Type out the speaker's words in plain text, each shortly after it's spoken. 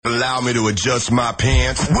allow me to adjust my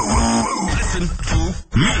pants. Listen, fool.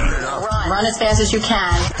 Run as fast as you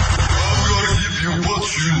can. I'm gonna give you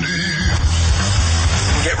what you need.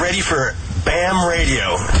 Get ready for BAM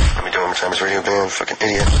Radio. Let me do it one more time. It's Radio BAM, fucking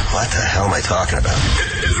idiot. What the hell am I talking about?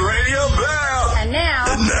 It's Radio BAM. And now,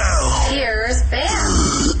 here's BAM.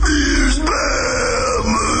 Here's BAM.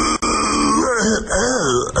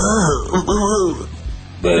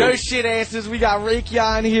 No shit asses, we got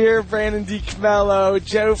Raycon here, Brandon D. Camello,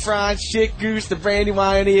 Joe Franz, Shit Goose, the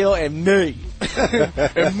Brandywine Eel, and me.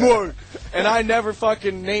 And more. And I never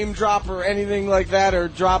fucking name drop or anything like that or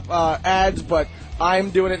drop ads, but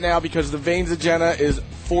I'm doing it now because the Veins Agenda is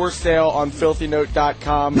for sale on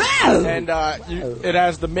filthynote.com. And it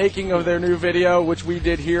has the making of their new video, which we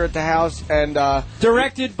did here at the house. And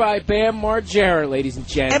directed by Bam Margera, ladies and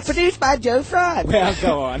gents. And produced by Joe Fry. Well,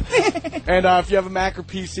 go on. And if you have a Mac or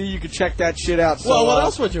PC, you can check that shit out. So, well, what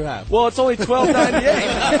else would you have? Well, it's only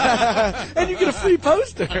 $12.98. And you get a free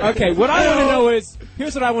poster. Okay, what I want to know is,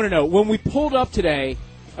 here's what I want to know. When we pulled up today,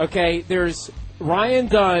 okay, there's Ryan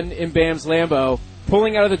Dunn in Bam's Lambo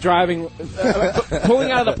pulling out of the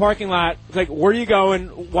parking lot. It's like, where are you going?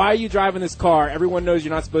 Why are you driving this car? Everyone knows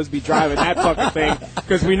you're not supposed to be driving that fucking thing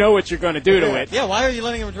because we know what you're going to do to it. Yeah, why are you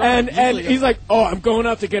letting him drive? And he's like, oh, I'm going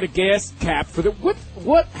up to get a gas cap for the...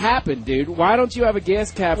 What happened, dude? Why don't you have a gas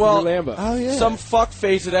cap for your Lambo? Oh, yeah. Some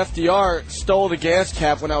fuckface at FDR stole the gas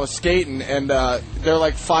cap when I was skating, and they're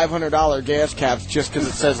like $500 gas caps just because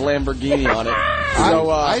it says Lamborghini on it. So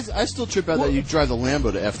I still trip out that you drive the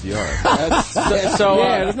Lambo to FDR.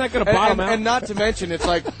 Isn't that going to bottom out? And not to mention, it's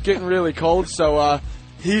like getting really cold, so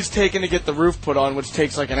he's taking to get the roof put on, which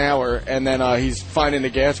takes like an hour, and then he's finding the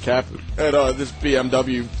gas cap at this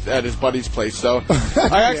BMW at his buddy's place. So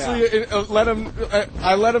I actually let him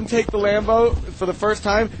take the Lambo for the first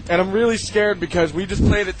time, and I'm really scared because we just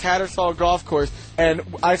played at Tattersall Golf Course, and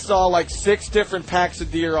I saw like 6 different packs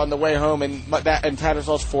of deer on the way home, and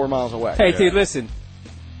Tattersall's 4 miles away. Hey, dude, listen.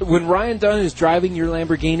 When Ryan Dunn is driving your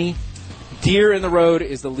Lamborghini, deer in the road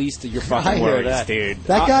is the least of your fucking worries, dude.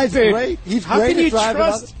 That guy's great. He's great at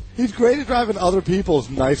driving. He's great at driving other people's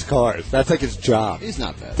nice cars. That's like his job. He's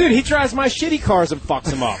not bad. Dude, he drives my shitty cars and fucks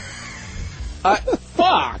them up.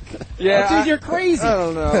 Fuck. Yeah, dude, you're crazy. I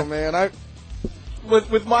don't know, man.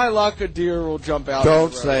 With my luck, a deer will jump out.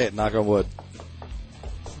 Don't say it. Knock on wood.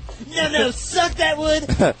 No, suck that wood.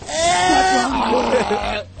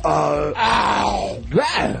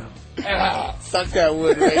 Suck that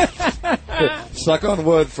wood, Ray. Suck on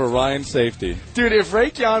wood for Ryan's safety. Dude, if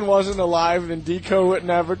Raycon wasn't alive, then Deco wouldn't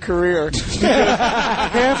have a career.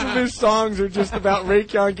 Half of his songs are just about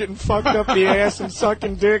Raycon getting fucked up the ass and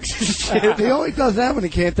sucking dicks and shit. He only does that when he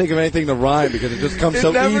can't think of anything to rhyme because it just comes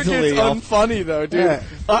so easily. It never gets unfunny, though, dude. Yeah.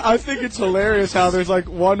 I think it's hilarious how there's like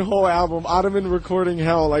one whole album, Ottoman Recording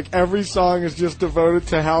Hell, like every song is just devoted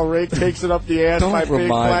to how Rake takes it up the ass by Big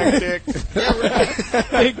Black Dick.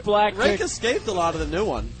 Big Black Rake Dick. escaped a lot of the new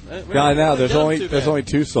one. Yeah, now there's only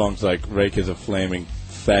 2 songs like Rake is a flaming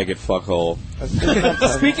faggot fuckhole.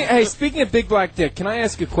 Speaking of Big Black Dick, can I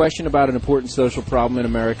ask a question about an important social problem in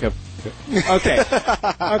America?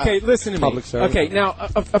 Okay, listen to me. Public service. Okay, now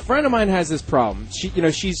a friend of mine has this problem.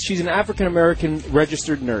 She's an African American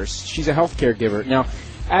registered nurse. She's a healthcare giver. Now,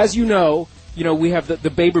 as you know, we have the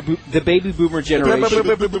baby boomer generation.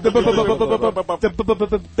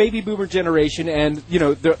 The baby boomer generation, and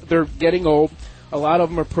they're getting old. A lot of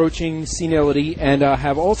them are approaching senility and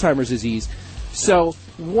have Alzheimer's disease. So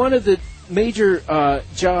one of the major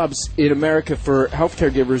jobs in America for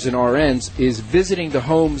healthcare givers and RNs is visiting the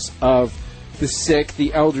homes of the sick,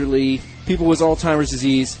 the elderly, people with Alzheimer's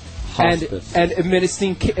disease, and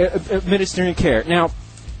administering care. Now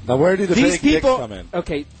where do the big dicks come in?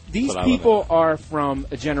 Okay, these people are from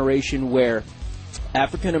a generation where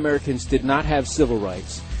African Americans did not have civil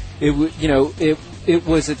rights. It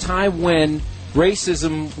was a time when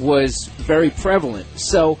racism was very prevalent.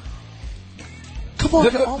 So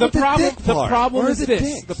the problem is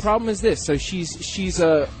this. The problem is this. So she's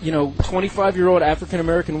a 25-year-old African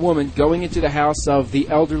American woman going into the house of the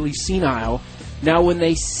elderly senile. Now, when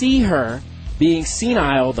they see her being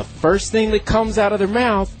senile, the first thing that comes out of their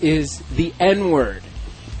mouth is the N-word.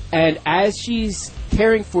 And as she's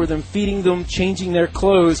caring for them, feeding them, changing their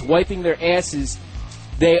clothes, wiping their asses,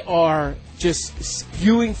 they are just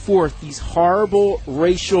spewing forth these horrible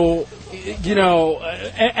racial,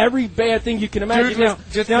 every bad thing you can imagine.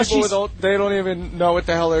 Dude, they don't even know what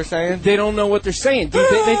the hell they're saying. They don't know what they're saying. Dude,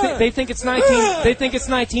 they think it's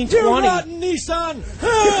 1920. Rotten Nissan.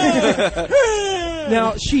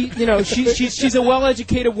 Now she's a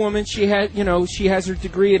well-educated woman. She has her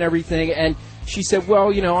degree and everything, and she said,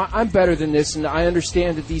 well, I'm better than this, and I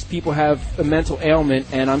understand that these people have a mental ailment,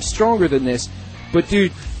 and I'm stronger than this. But,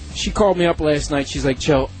 dude, she called me up last night. She's like,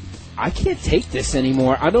 Joe, I can't take this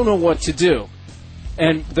anymore. I don't know what to do.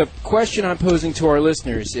 And the question I'm posing to our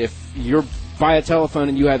listeners, if you're by a telephone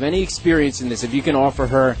and you have any experience in this, if you can offer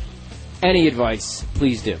her any advice,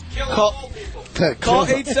 please do. Call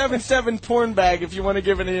 877-PORN-BAG if you want to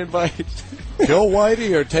give any advice. Kill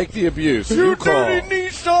Whitey or take the abuse. You call. dirty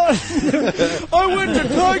Nissan! I went to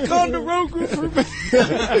Ticonderoga for me.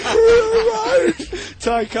 Right.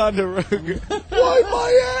 Ticonderoga. Why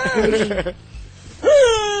my ass?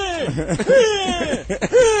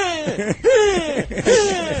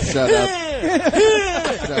 Shut up.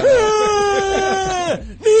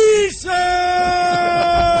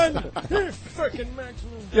 Nissan! Fucking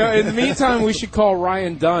Maximum. Yeah, in the meantime, we should call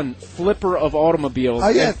Ryan Dunn, flipper of automobiles,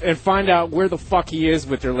 and find out where the fuck he is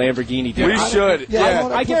with their Lamborghini. We should. Yeah.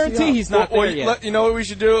 I guarantee he's not there yet. You know what we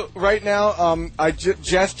should do right now?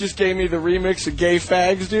 Jess just gave me the remix of Gay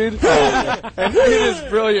Fags, dude. And it is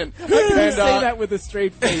brilliant. I can say that with a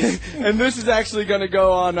straight face. And this is actually going to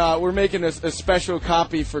go on, we're making a special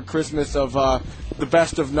copy for Christmas of the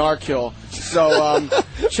best of Narkill. So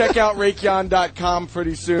check out Raytheon.com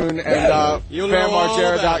pretty soon and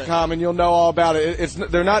BamMargera.com, and you'll know all about it.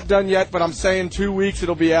 They're not done yet, but I'm saying 2 weeks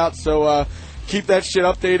it'll be out, so keep that shit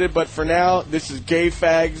updated. But for now, this is Gay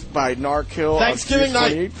Fags by Narkill. Thanksgiving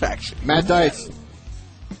night. Faction. Matt Dice.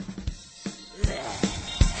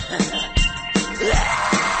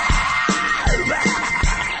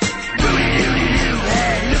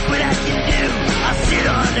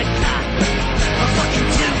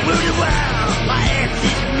 My ass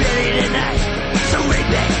is ready tonight, so lay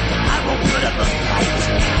back, I won't put up a fight.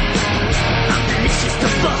 I'm delicious to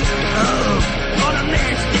fuck, on a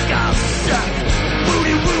matchstick I'll suck.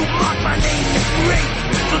 Woody woo, mark my name, it's great.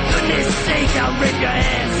 For goodness sake, I'll rape your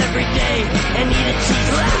ass every day and eat a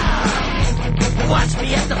cheese loud. Watch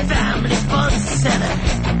me at the Family Fun Center,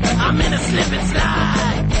 I'm in a slip and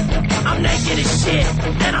slide. I'm naked as shit,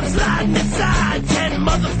 and I'm sliding inside 10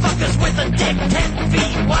 motherfuckers with a dick 10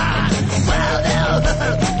 feet wide. Well,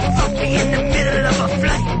 fuck me in the middle of a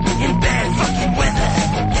flight in bad fucking weather.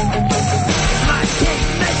 My tape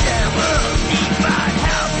measure will divide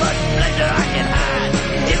how much pleasure I can hide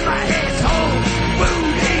in my asshole.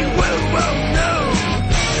 Woody woo woo no,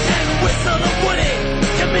 and whistle the Woody.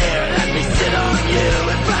 Come here, let me sit on you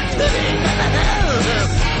and rock to me.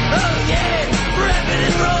 Oh yeah, rap it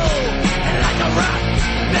and roll. Rock,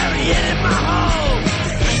 bury it in my hole.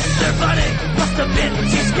 Easter bunny must have been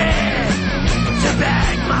too scared to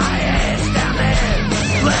bag my ass down there.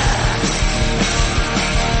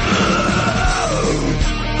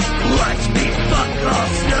 Watch me fuck all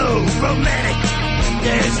snow romantic.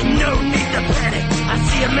 There's no need to panic. I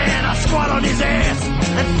see a man, I squat on his ass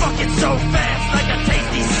and fuck it so fast like a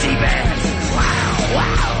tasty sea bass. Wow,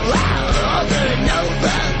 wow, wow, over and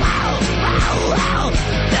over. Wow, wow, wow,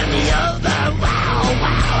 let me over. Wow,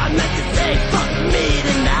 wow, I meant to say fuck me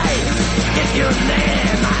tonight. If you're a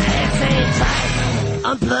man, my ass ain't tight.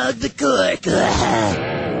 Unplug the cork.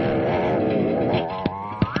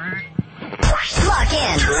 Lock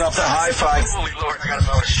in. Turn up the hi-fi. Holy Lord, I gotta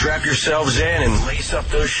know. Strap yourselves in and lace up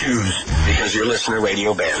those shoes because you're listening to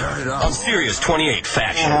Radio Bam. I'm Sirius 28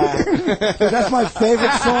 Faction. That's my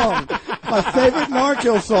favorite song. My favorite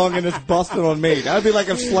Narkill song, and it's busted on me. That would be like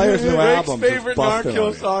if Slayer's new album. Rick's favorite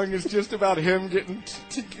Narkill song is just about him getting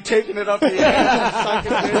taking it up the ass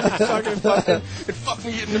and sucking and fuck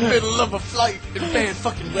me in the middle of a flight in bad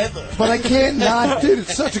fucking weather. But I can't not, dude.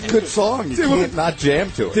 It's such a good song. You can't not jam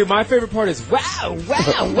to it. Dude, my favorite part is wow,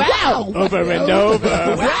 wow, wow, over and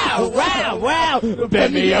over. Wow, wow, wow,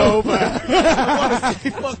 bend me over. I want to say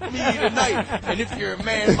fuck me tonight, and if you're a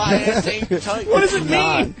man, my ass ain't tight. What does it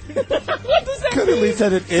mean? What does that Could mean? at least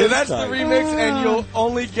said it is. So that's tight. the remix, and you'll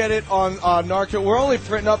only get it on Narkill. We're only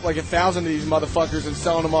printing up like 1,000 of these motherfuckers and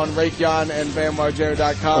selling them on Raytheon and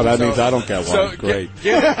BamMargera.com. Oh, that means I don't get one. So Great.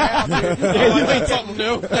 Get it now, dude. Yeah, you think something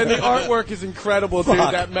new. And the artwork is incredible, dude.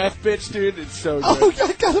 Fuck. That meth bitch, dude, it's so good. Oh,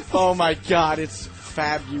 I gotta. Oh my God, it's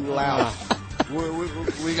fabulous.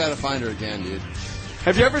 We gotta find her again, dude.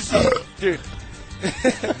 Have you ever seen, dude?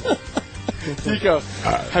 Tico,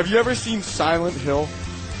 have you ever seen Silent Hill?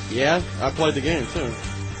 Yeah, I played the game too.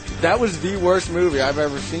 That was the worst movie I've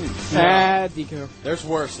ever seen. Dico. There's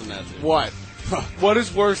worse than that, dude. What? What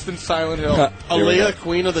is worse than Silent Hill? Aaliyah,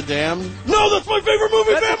 Queen of the Damned. No, that's my favorite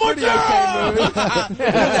movie. That's Bam a pretty okay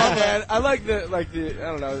movie. I like the I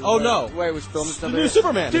don't know. Oh, no. The way it was filmed and stuff. The new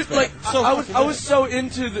Superman. Dude, like I was so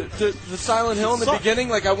into the Silent Hill in the beginning.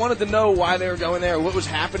 Like I wanted to know why they were going there, what was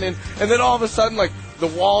happening, and then all of a sudden, like the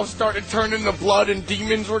walls started turning to blood and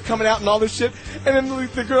demons were coming out and all this shit. And then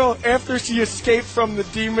like, the girl, after she escaped from the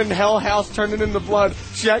demon hell house turning into blood,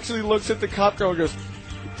 she actually looks at the cop girl and goes,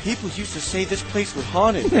 "People used to say this place was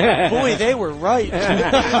haunted. Boy, they were right."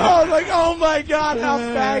 I was like, "Oh my god, how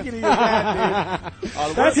faggoty is that, dude?"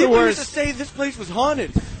 That's the People worst. used to say this place was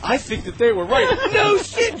haunted. I think that they were right. No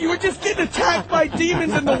shit, you were just getting attacked by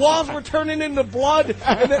demons and the walls were turning into blood.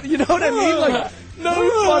 And then, you know what I mean? Like, no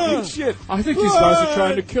fucking shit. I think these guys are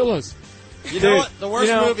trying to kill us. You know what? The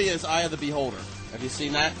worst movie is Eye of the Beholder. Have you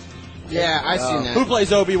seen that? Yeah, I've seen that. Who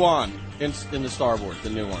plays Obi-Wan in the Star Wars, the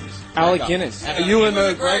new ones? Alec Guinness. Ewan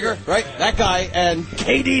McGregor, right? That guy and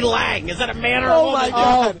Katie Lang. Is that a man or a Oh woman? my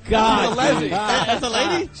god. Oh, God. She's a lesbian. That's a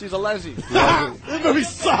lady? She's a lesbian. This movie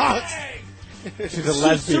sucks. She's a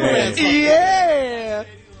lesbian. Superman. Yeah.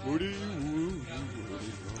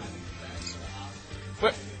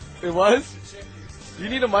 What? It was? You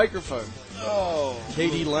need a microphone. Oh.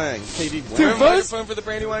 Katie Lang. Katie Lang. Do you have a Vose? microphone for the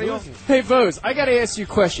Brandywine Eagle? Hey, Vose, I got to ask you a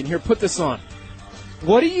question. Here, put this on.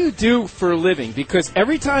 What do you do for a living? Because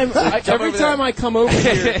every time I come over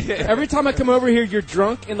here, you're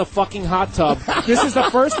drunk in the fucking hot tub. This is the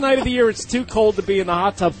first night of the year it's too cold to be in the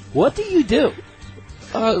hot tub. What do you do?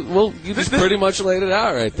 Well, you just pretty much laid it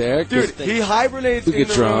out right there. Dude, he hibernates You in get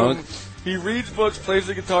the drunk. room. He reads books, plays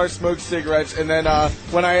the guitar, smokes cigarettes, and then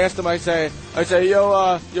when I asked him, I say,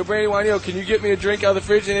 yo, Brandywine, yo, can you get me a drink out of the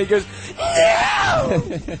fridge? And he goes, no!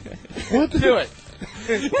 What? Do it.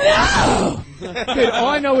 No! Dude, all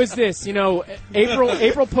I know is this. You know,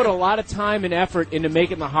 April put a lot of time and effort into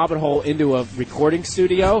making the Hobbit Hole into a recording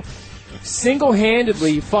studio.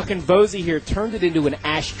 Single-handedly, fucking Bozy here turned it into an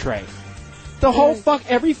ashtray. The whole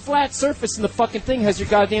every flat surface in the fucking thing has your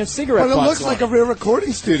goddamn cigarette But it butts looks on like a real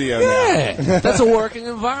recording studio Yeah, now. that's a working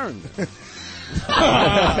environment.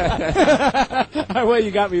 Well,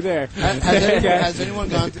 you got me there. Has anyone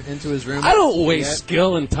gone into his room? I don't waste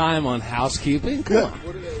skill and time on housekeeping. Come on.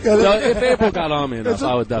 So if April got on me enough,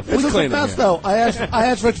 I would definitely It's clean the it. best, though. I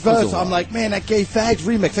asked Rich Vos, I'm like, man, that Gay Fags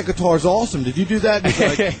remix, that guitar is awesome. Did you do that? And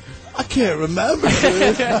he's like, I can't remember.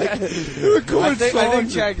 Dude. I think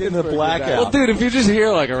Chad in the blackout. Well, dude, if you just hear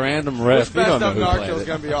like a random This riff, you don't best know of who Narco played is it.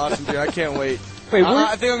 going to be awesome, dude. I can't wait. Wait,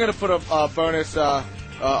 I think I'm going to put a bonus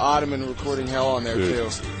Ottoman recording hell on there, too.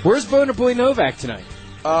 Where's Boner Boy Novak tonight?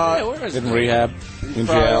 In rehab, in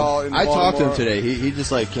jail. I talked to him today. He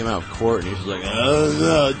just like came out of court and he was like, "Oh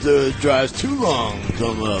no, dude, it drives too long to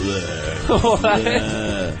come up there." What?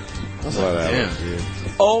 Yeah. I was like, damn, dude.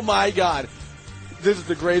 Oh, my God. This is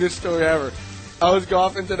the greatest story ever. I was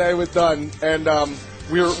golfing today with Dunn, and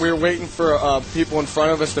we were waiting for people in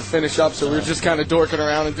front of us to finish up, so we were just kind of dorking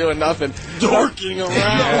around and doing nothing. Dorking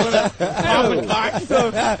around. Hanging out in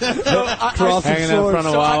front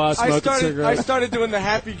of Wawa, smoking I cigarettes. started doing the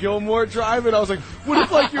Happy Gilmore drive, and I was like, what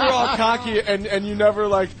if, like, you're all cocky and you never,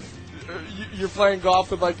 like, you're playing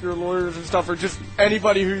golf with, like, your lawyers and stuff, or just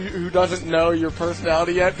anybody who doesn't know your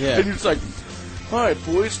personality yet, and you're just like, all right,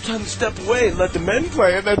 boys, time to step away and let the men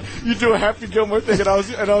play. And then you do a Happy Gilmore thing, and I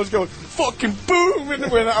was going, fucking boom.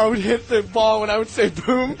 And when I would hit the ball, when I would say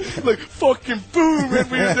boom, like, fucking boom.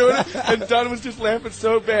 And we were doing it. And Dunn was just laughing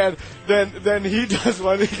so bad. Then he does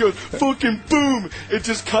one, and he goes, fucking boom. It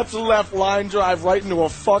just cuts a left line drive right into a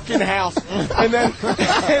fucking house. And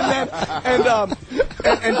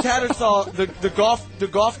Tattersall, the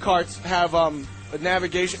golf carts have,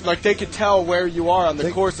 navigation, like they could tell where you are on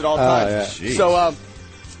the course at all times. Yeah. So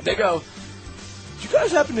they go, did you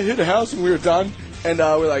guys happen to hit a house when we were done? And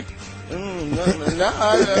we're like, no,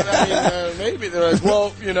 maybe. They're like,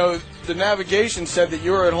 well, you know, the navigation said that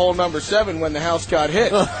you were at hole number 7 when the house got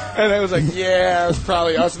hit. And I was like, yeah, it's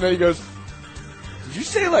probably us. And then he goes, did you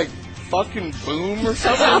say, like, fucking boom or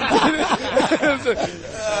something?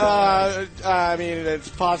 I mean, it's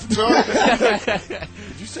a possibility. Did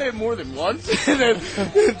you say it more than once? And then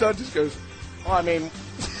Doug just goes, well, I mean,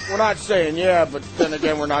 we're not saying yeah, but then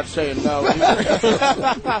again, we're not saying no.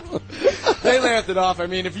 They laughed it off. I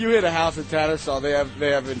mean, if you hit a house in Tattersall, they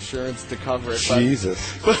have insurance to cover it. Jesus.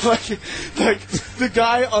 But like the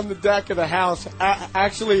guy on the deck of the house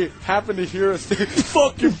actually happened to hear us say,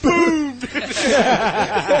 fucking boom!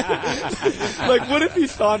 Like, what if he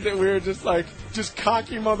thought that we were just like just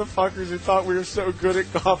cocky motherfuckers who thought we were so good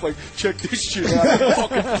at golf. Like, check this shit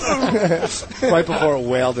out. Right before it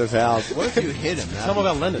whaled his house. What if you hit him? Tell him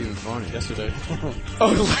about Lennon yesterday.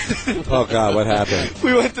 Oh, God, what happened?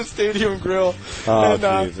 We went to Stadium Grill. Oh,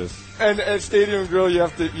 and, Jesus. And at Stadium Grill,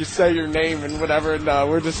 you say your name and whatever, and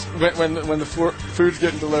we're just when the food's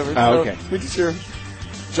getting delivered. Oh, so okay. We just hear,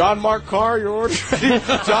 John Mark Carr, your order's ready.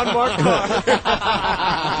 John Mark Carr.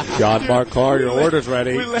 John Mark Carr, your order's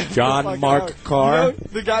ready. John Mark Carr. You know,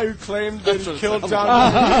 the guy who claimed that he killed John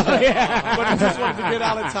Mark Carr, but he just wanted to get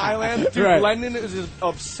out of Thailand. Dude, Right. Lennon is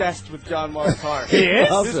obsessed with John Mark Carr. He is?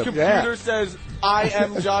 His computer says, I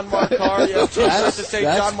am John Mark Carr. He has t-shirts that say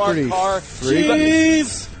John Mark Carr.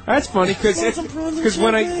 Jeez. That's funny because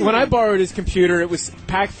when I borrowed his computer, it was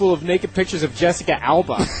packed full of naked pictures of Jessica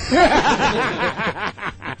Alba.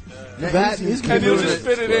 That is And he'll just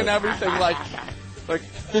fit it in everything like,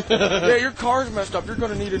 yeah, your car's messed up. You're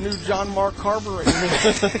going to need a new John Mark carburetor.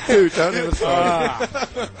 Dude, don't even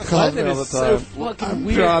start. Lennon is so fucking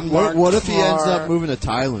weird. John Mark What if he ends Carr. up moving to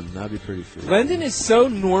Thailand? That'd be pretty free. Lennon is so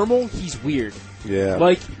normal, he's weird. Yeah.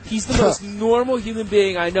 Like, he's the most normal human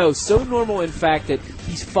being I know. So normal, in fact, that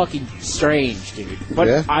he's fucking strange, dude. But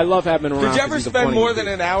Yeah. I love having him around. Did you 'cause ever he's a spend funny more dude. than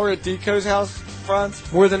an hour at Deco's house, Franz?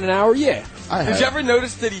 More than an hour? Yeah. Did you ever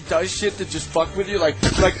notice that he does shit to just fuck with you? Like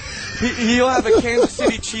he'll have a Kansas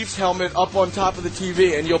City Chiefs helmet up on top of the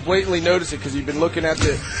TV, and you'll blatantly notice it because you've been looking at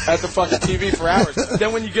the fucking TV for hours.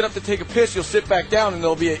 Then when you get up to take a piss, you'll sit back down, and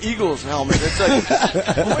there'll be an Eagles helmet. It's like,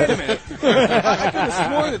 wait a minute. I could have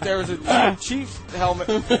sworn that there was a Chiefs helmet.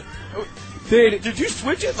 Dude, did you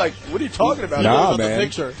switch it? Like, what are you talking about? Nah, The man.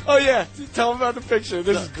 picture. Oh, yeah. Tell him about the picture.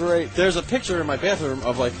 This is great. There's a picture in my bathroom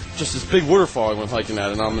of, like, just this big waterfall I went hiking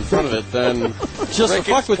at, and I'm in front of it. Then, just to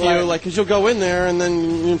fuck with you, like, because you'll go in there, and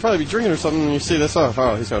then you'll probably be drinking or something, and you see this,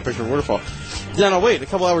 oh, he's got a picture of a waterfall. Then I'll wait. A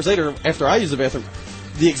couple hours later, after I use the bathroom,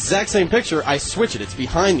 the exact same picture, I switch it. It's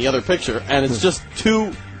behind the other picture, and it's just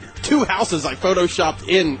two houses I photoshopped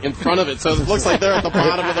in front of it, so it looks like they're at the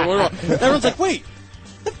bottom of the waterfall. Everyone's like, wait.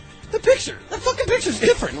 That fucking picture's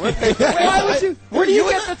different. Why would you? Where do you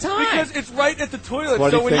get the time? Because it's right at the toilet.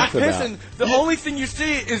 What do So you when you're think about? pissing, the only thing you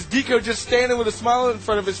see is Deco just standing with a smile in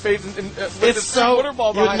front of his face and with It's his so- water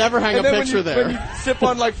ball you'd behind. never hang And a then picture there. When you sip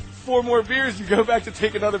on like 4 more beers, you go back to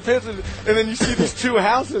take another piss, and then you see these 2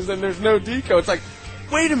 houses, and there's no Deco. It's like,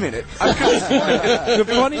 wait a minute, I could have sworn the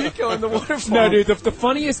funny Deco in the waterfall. No, dude. The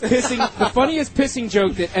funniest pissing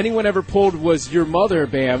joke that anyone ever pulled was your mother,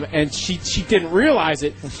 Bam, and she didn't realize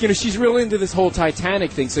it. You know, she's real into this whole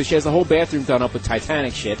Titanic thing, so she has the whole bathroom done up with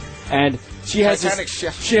Titanic shit, and she has Titanic this.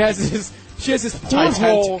 shit. She has this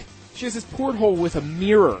porthole. She has this porthole with a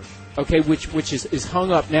mirror, okay, which is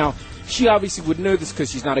hung up. Now, she obviously would know this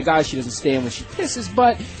because she's not a guy. She doesn't stand when she pisses,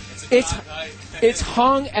 but it's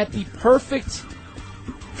hung at the perfect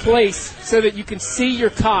place so that you can see your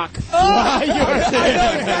cock. I know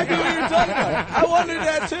exactly what you're talking about. I wondered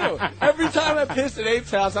that too. Every time I piss at Ape's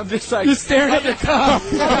house, I'm just like... Just staring at your cock.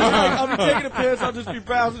 I'll be taking a piss, I'll just be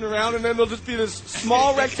browsing around, and then there'll just be this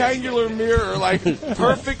small rectangular mirror, like,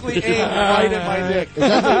 perfectly aimed right at my dick.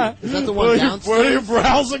 Is that the one downstairs? What are you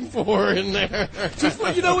browsing for in there? Just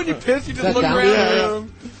like, you know when you piss, you just That look down- around yeah. the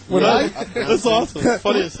room. That's awesome.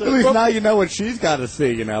 Funny as At least now you know what she's got to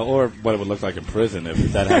see, you know, or what it would look like in prison if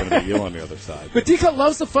that happened to you on the other side. But Deco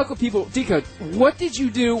loves to fuck with people. Deco, what did you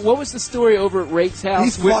do? What was the story over at Rake's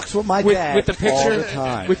house? He fucks with my dad with the picture.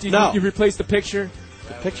 all the time. You replaced the picture.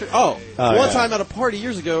 Picture? Oh, Oh, one yeah. time at a party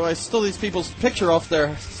years ago, I stole these people's picture off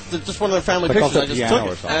their, just one of their family Like off pictures. the I just piano took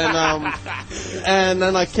or it, something. and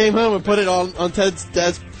then I came home and put it on Ted's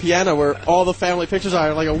dad's piano where all the family pictures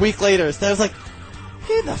are. Like a week later, his dad was like,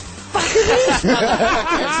 "Who the fuck are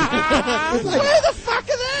these? Where the fuck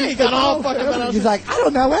are they?" He got all fucking bent out. He's like, I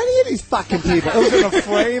don't know any of these fucking people. It was in a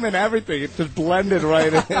frame and everything. It just blended right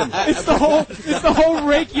in. It's the whole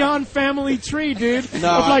Rakeon family tree, dude. No,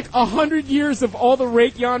 of like 100 years of all the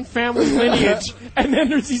Rakeon family lineage, and then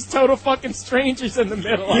there's these total fucking strangers in the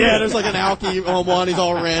middle. Yeah, there's like an Alki on one. He's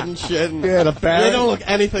all red and shit. And Yeah, the they Barrett. don't look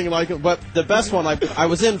anything like him. But the best one, I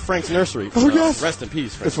was in Frank's nursery. Oh, yes. Rest in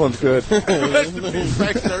peace, Frank. This one's good.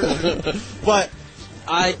 But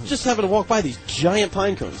I just happened to walk by these giant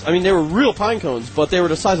pine cones. I mean, they were real pine cones, but they were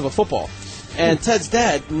the size of a football. And Ted's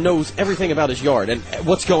dad knows everything about his yard and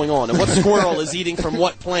what's going on and what squirrel is eating from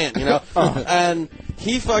what plant, you know? And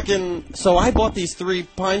he fucking... So I bought these 3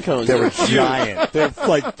 pine cones. They were huge. giant. They're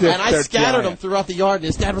like, And I they're scattered them giant. throughout the yard, and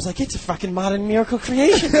his dad was like, "It's a fucking modern miracle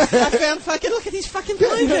creation. I found fucking, look at these fucking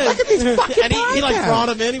pine cones. Look at these fucking And he like brought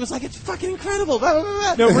them in. He was like, "It's fucking incredible." Blah,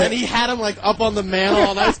 blah, blah, blah. And he had them like up on the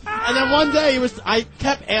mantle, and And then one day I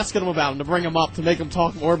kept asking him about him to bring him up to make him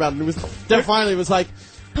talk more about him. Then finally it was like,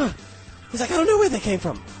 he's like, I don't know where they came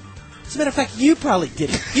from. As a matter of fact, you probably did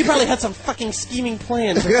it. You probably had some fucking scheming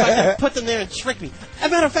plan to fucking put them there and trick me. As a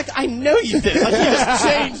matter of fact, I know you did it. Like, he just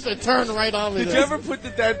changed and turned right on me. Did you ever put the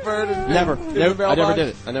dead bird in Never. the I never did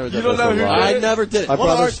it. I never did it. You don't know who did it? I never did it. My What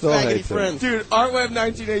brother Art still faggoty hates it. friends? Dude, ArtWeb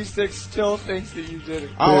 1986 still thinks that you did it.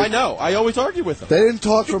 Oh, I know. I always argue with them. They didn't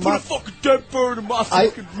talk You for put a months. fucking dead bird in my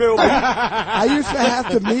fucking mailbox. I used to have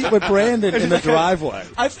to meet with Brandon in the driveway.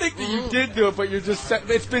 I think that you did do it, but you're just.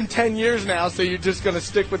 It's been 10 years now, so you're just going to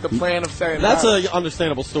stick with the plan of saying That's that. an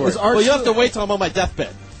understandable story. Is Art Well, you have to still- wait till I'm on my deathbed.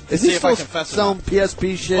 to Is see he if I still confess or selling not.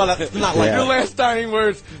 PSP shit? Well, that's not like Your last dying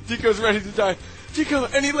words. Dico's ready to die. Dico,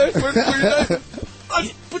 any last words before you die?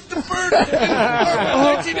 I put the bird in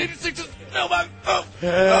 1986's mailbox.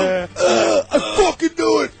 I fucking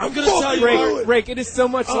do it. I'm going to tell you. Rake, it is so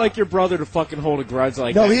much like your brother to fucking hold a grudge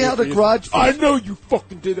like No, that. he held a grudge. I know you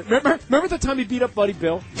fucking did it. Remember the time he beat up Buddy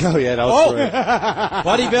Bill? Oh, yeah, that was great.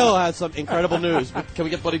 Buddy Bill has some incredible news. Can we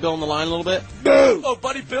get Buddy Bill on the line a little bit? No! Oh,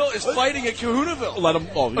 Buddy Bill is fighting at Kahunaville. Let him.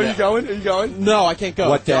 Oh, Are you going? Are you going? No, I can't go.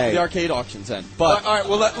 What day? The arcade auction's end. But All right,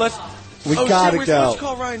 well, let's. We oh, gotta shit, we're go. supposed to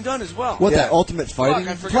call Ryan Dunn as well. What, that Ultimate Fighting?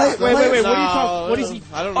 Fuck, I forgot. Play, Wait, what are you No, talking? What is he?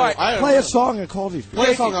 I don't know. All right, I don't play know. a song and call these people.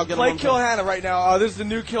 Play a song. I'll get him Play on Kill phone. Hannah right now. This is the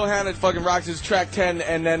new Kill Hannah. It fucking rocks. It's track 10,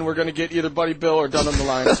 and then we're going to get either Buddy Bill or Dunn on the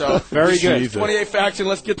line. So Very good. Jesus. 28 faction.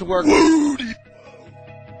 Let's get to work.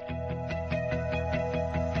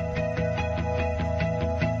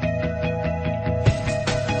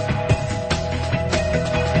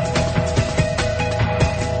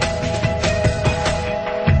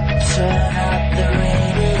 Turn up the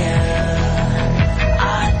radio.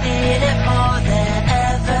 I need it more than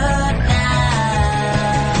ever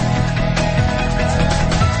now.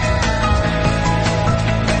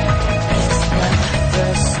 It's the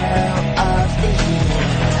first snow of the year.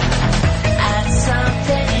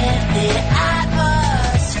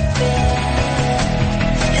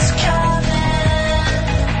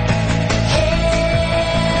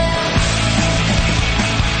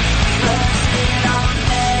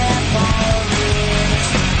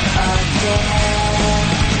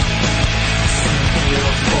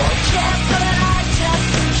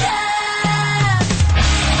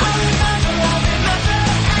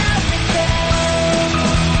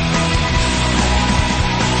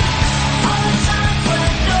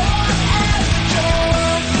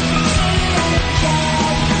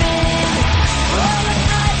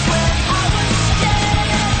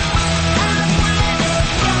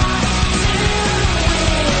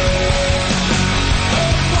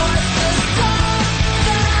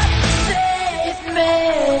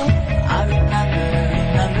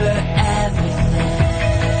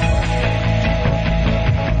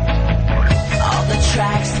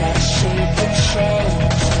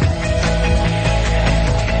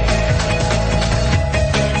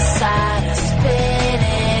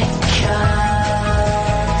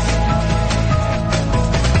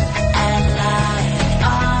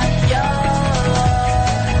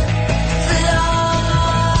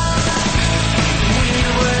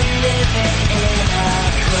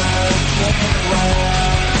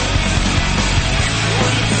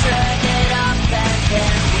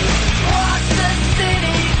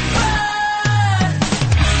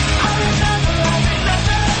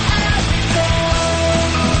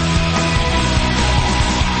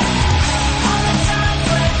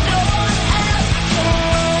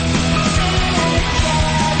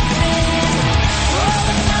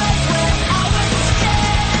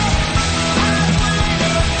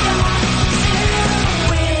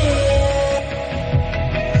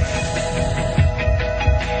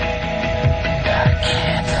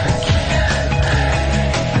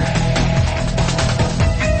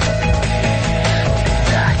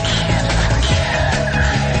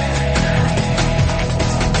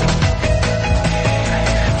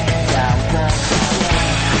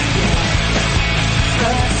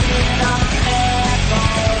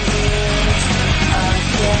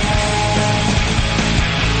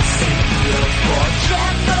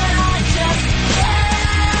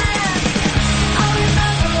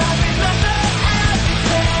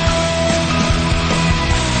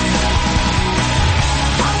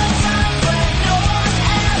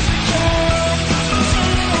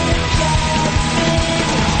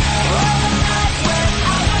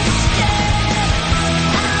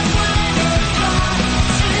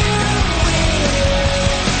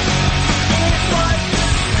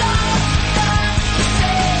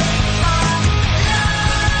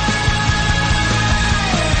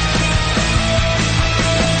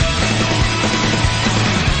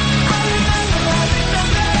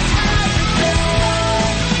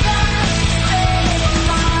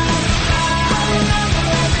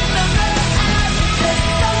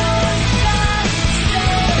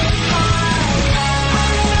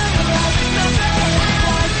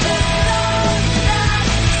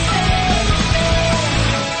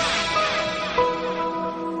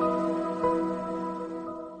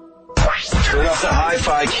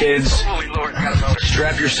 kids,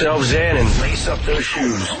 strap yourselves in and lace up those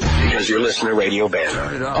shoes because you're listening to Radio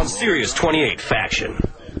Bam on Sirius 28 Faction.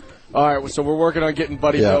 All right, so we're working on getting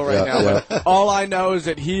Buddy Bill right now. But all I know is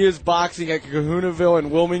that he is boxing at Kahunaville in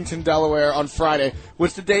Wilmington, Delaware on Friday.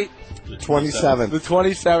 What's the date? The 27th. The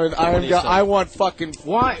 27th. I want fucking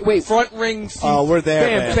front ring seats. Oh, we're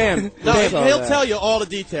there, Bam. No, he'll tell you all the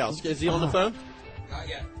details. Is he on the phone?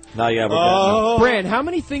 Not yet. Brand, how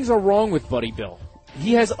many things are wrong with Buddy Bill?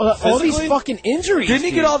 He has all these fucking injuries. Didn't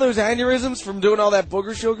he get all those aneurysms from doing all that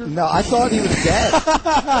booger sugar? No, I thought he was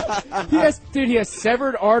dead. He has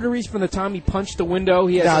severed arteries from the time he punched the window.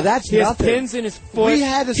 He has, he has pins in his foot.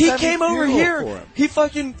 He came over here. He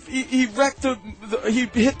fucking he wrecked he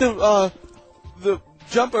hit the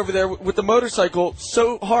jump over there with the motorcycle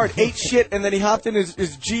so hard, ate shit, and then he hopped in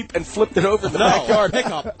his Jeep and flipped it over in the backyard.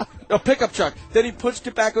 A pickup truck. Then he pushed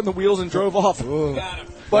it back on the wheels and drove off. Got him.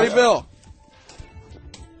 Buddy Bill.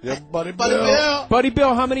 Yeah, Buddy Bill. Buddy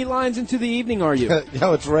Bill, how many lines into the evening are you?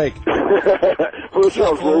 Yo, it's Rake. What's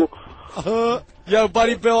up, fool? Yo,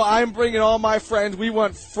 Buddy Bill, I'm bringing all my friends. We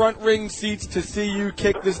want front ring seats to see you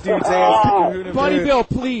kick this dude's ass. Buddy Bill,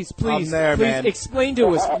 please, I'm there, man. explain to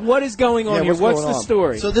us what is going on here. What's the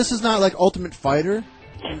story? So this is not like Ultimate Fighter?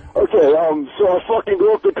 Okay, so I fucking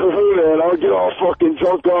go up to Kahuna and I'll get all fucking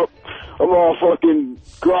drunk up. I'm all fucking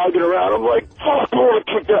grogging around. I'm like, fuck,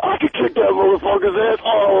 I could kick that motherfucker's ass.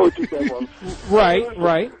 Oh, I kick that one.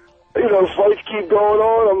 Right. You know, fights keep going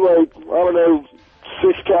on. I'm like, I don't know,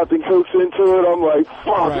 6 Captain Cokes into it. I'm like,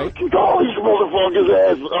 fuck, I kick all these motherfuckers'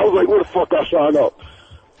 ass. I was like, where the fuck I sign up?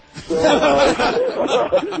 So now I'm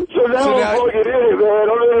fucking in it, man.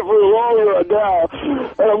 I'm in it for the long run now,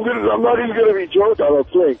 and I'm not even gonna be drunk, I don't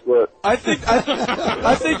think. But I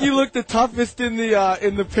think you look the toughest in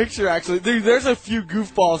the picture. Actually, dude, there's a few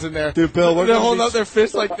goofballs in there. Dude, Bill, they're holding up their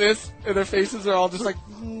fists like this, and their faces are all just like.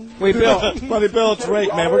 Wait, Bill, Buddy Bill, it's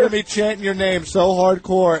Rake, man. We're gonna be chanting your name so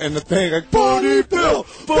hardcore, and the thing like Buddy Bill,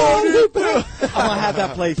 Buddy Bill. I'm gonna have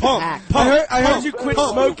that place packed. I heard you quit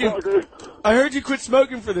smoking. I heard you quit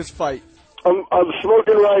smoking for this fight. I'm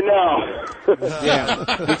smoking right now. Yeah,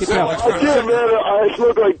 we can tell. I did, man. I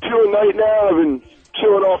smoke like 2 a night now. I've been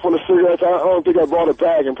chilling off on the cigarettes. I don't think I bought it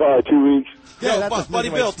back in probably 2 weeks. Yeah, Buddy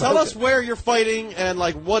Bill, tell us where you're fighting and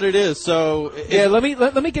like what it is. So let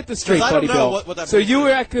me get this straight, Buddy Bill. So you were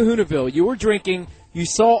at Kahunaville. You were drinking. You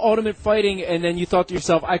saw Ultimate Fighting, and then you thought to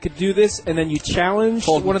yourself, I could do this, and then you challenged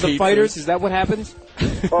one of the fighters? Is that what happened?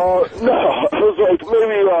 No. I was like,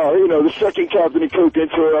 maybe, the second Captain Coke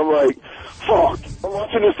into it, I'm like, fuck. I'm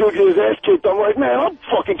watching this dude get his ass kicked. I'm like, man, I'll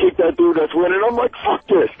fucking kick that dude that's winning. I'm like, fuck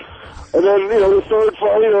this. And then, the third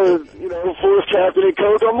fight, fourth Captain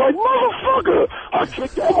Coke, I'm like, motherfucker, I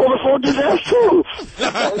kicked that motherfucker's ass too.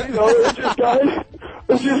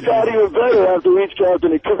 It just got even better after each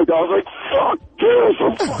Captain Coke. I was like, fuck this,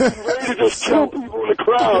 I'm fucking ready to just kill people in the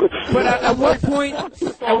crowd. But at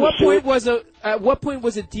what point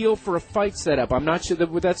was a deal for a fight set up? I'm not sure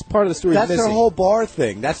that's part of the story. That's their whole bar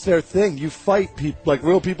thing. That's their thing. You fight people, like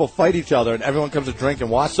real people fight each other, and everyone comes to drink and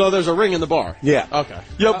watch. So there's a ring in the bar. Yeah. Okay.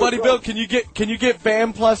 Yo, Buddy Bill, can you get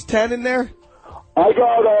BAM plus 10 in there? I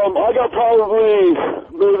got probably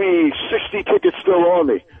maybe 60 tickets still on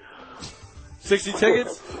me. 60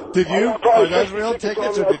 tickets? Did you? Are those real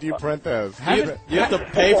tickets, or did you print those? You have to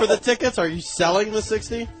pay for the tickets? Are you selling the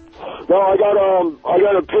 60? No, I got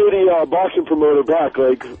to pay the boxing promoter back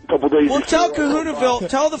like a couple days. Well, tell Kahunaville,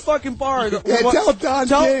 tell the fucking bar. Tell Don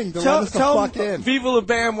King to let us the fuck in. Viva La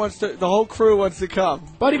Bam the whole crew wants to come.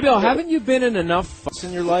 Buddy Bill, haven't you been in enough fights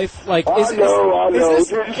in your life? Like, I know.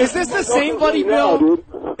 Is this the same Buddy Bill?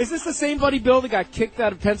 Is this the same Buddy Bill that got kicked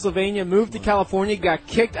out of Pennsylvania, moved to California, got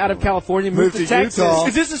kicked out of California, moved to Texas? Utah.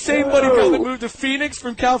 Is this the same Buddy Bill that moved to Phoenix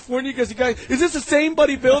from California because he got? Is this the same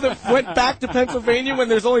Buddy Bill that went back to Pennsylvania when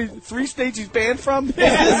there's only 3 states he's banned from?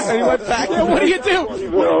 Yes. And he went back. Yeah, what do you do?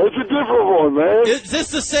 No, it's a different one, man. Is this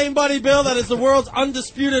the same Buddy Bill that is the world's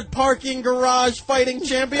undisputed parking garage fighting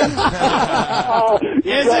champion? Is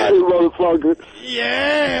it, motherfucker?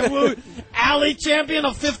 Yeah, alley champion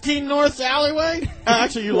of 15 North alleyway.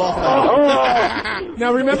 Actually, you lost.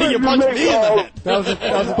 Now remember, you punched me in the head. That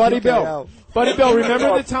was Buddy Bill. Buddy Bill,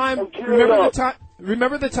 remember the time?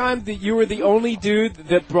 Remember the time that you were the only dude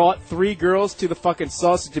that brought 3 girls to the fucking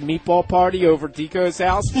sausage and meatball party over Deco's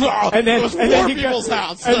house? And then people's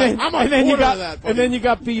house. And then you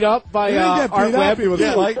got beat up by Art Webb.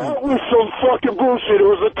 That was some fucking bullshit. It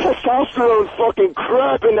was a testosterone fucking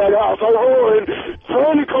crap in that house. And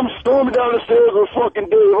Tony comes storming down the stairs with fucking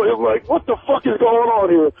Dave. I'm like, what the fuck is going on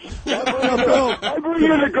here? I bring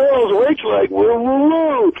in the girls. Rake's like,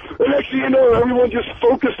 woo. And next thing you know, everyone just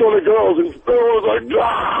focused on the girls. And everyone was like,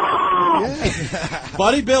 ah!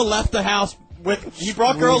 Buddy Bill left the house he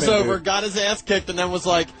brought girls over, got his ass kicked, and then was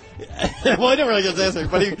like, well, he didn't really get his ass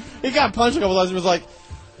kicked, but he got punched a couple times and was like,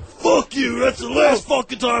 fuck you, that's the last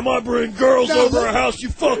fucking time I bring girls over a house, you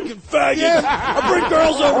fucking faggot. Yeah. I bring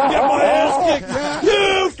girls over and get my ass kicked. Yeah.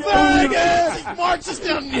 You faggot! He marches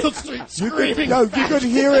down Neal Street screaming. You could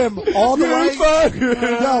hear him all the way.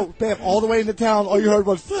 No, Bam, all the way into town, all you heard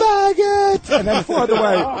was, faggot! And then farther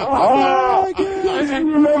away, faggot! I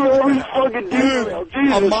remember every fucking detail.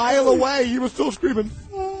 Jesus. A mile away, he was still screaming,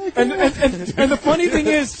 And the funny thing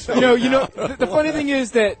is, the funny thing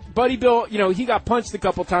is that Buddy Bill, he got punched a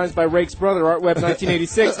couple times by Rake's brother, Art Webb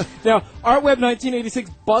 1986. Now, Art Webb 1986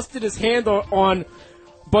 busted his hand on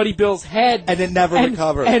Buddy Bill's head. And it never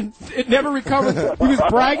recovered. And it never recovered. He was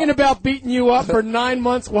bragging about beating you up for 9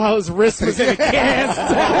 months while his wrist was in a cast.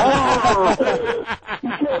 You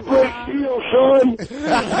can't break steel, son.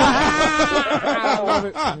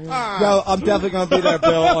 Yo, I'm definitely going to be there,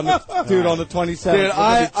 Bill, on the 27th. Dude,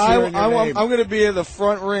 I'm going to be in the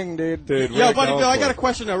front ring, dude. Yo, Buddy Bill, I got a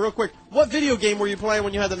question now, real quick. What video game were you playing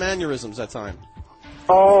when you had the mannerisms that time?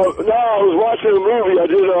 No, I was watching a movie. I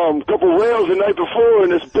did a couple rails the night before,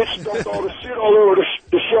 and this bitch dumped all the shit all over the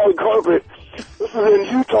shag carpet. This was in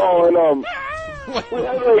Utah, and we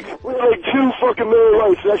had like 2 fucking Miller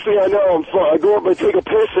Lights. Next thing I know, I go up and take a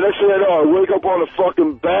piss, and next thing I know, I wake up on the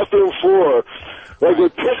fucking bathroom floor, like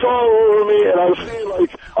with piss all over me, and I was seeing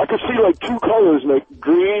I could see 2 colors, like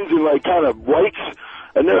greens and kind of whites.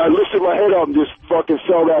 And then I lifted my head up and just fucking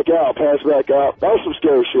fell back out, passed back out. That was some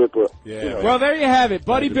scary shit, but... Yeah. Well, there you have it.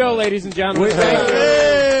 Buddy Bill, ladies and gentlemen. Thank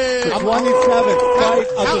you. The 27th fight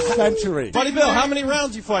of the century. Buddy Bill, how many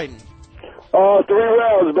rounds you fighting? 3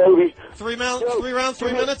 rounds, baby. 3 rounds,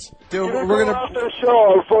 3 minutes? Dude, we're gonna... After the show,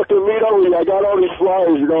 I'll fucking meet up with you. I got all these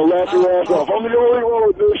flyers. You're gonna laugh your ass off. I'm the only one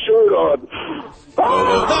with no shirt on.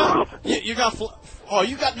 You got... Oh,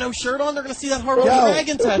 you got no shirt on? They're going to see that Harlow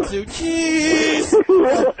Dragon tattoo. Jeez.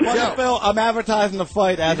 Phil, I'm advertising the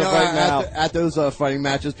fight as of right now. At those fighting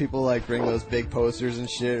matches, people bring those big posters and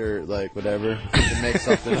shit or whatever to make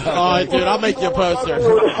something up. Oh, dude, I'll make you a poster.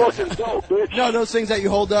 No, those things that you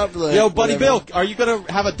hold up. Yo, Buddy Bill, are you going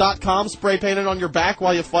to have a .com spray painted on your back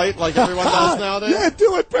while you fight like everyone does nowadays? Yeah,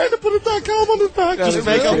 do it. Brandon, put a .com on his back. That's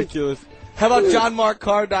ridiculous. How about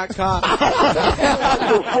JohnMarkCar.com?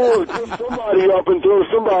 Somebody up and throw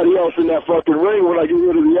somebody else in that fucking ring when I get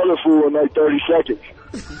rid of the other fool in 30 seconds.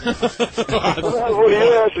 When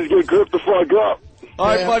your asses get gripped the fuck up. All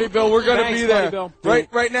right, Buddy Bill, we're going to be there. Bill.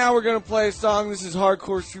 Right now, we're going to play a song. This is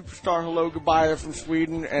Hardcore Superstar Hello Goodbye. They're from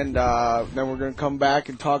Sweden, and then we're going to come back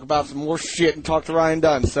and talk about some more shit and talk to Ryan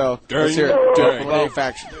Dunn. So, let's hear it. From A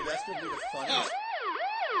Faction. Dude, that's going to be the funniest.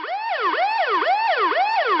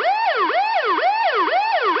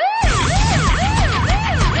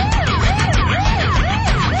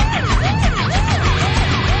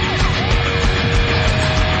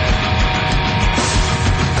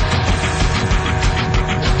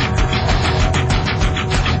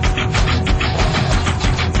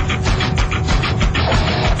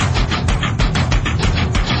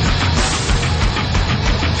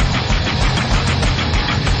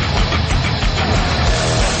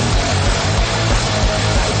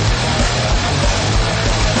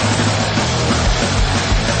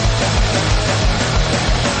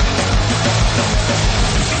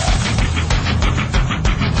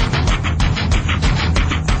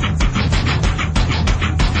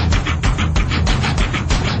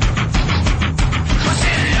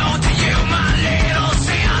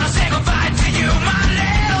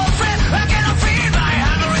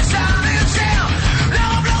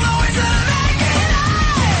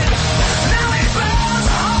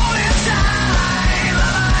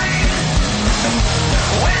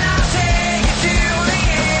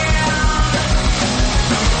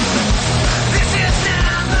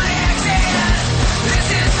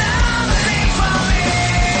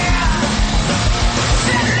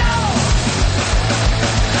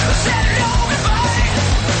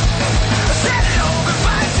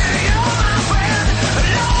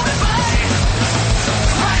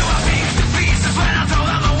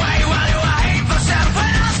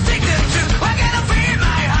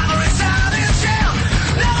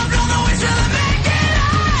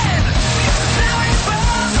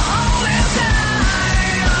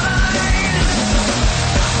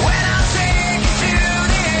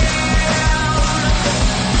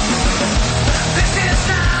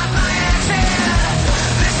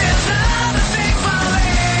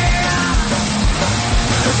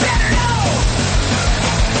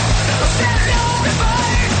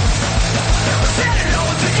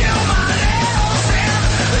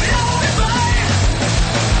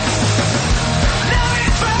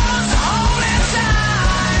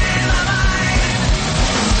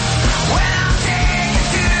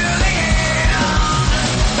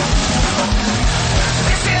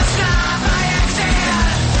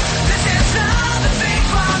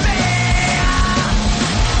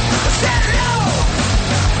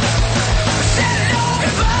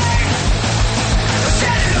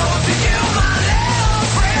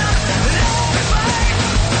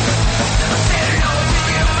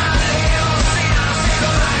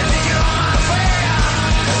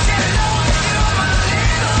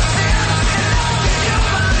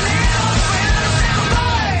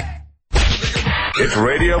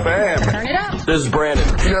 Radio Bam. Turn it up. This is Brandon.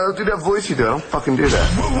 You know, do that voice you do. I don't fucking do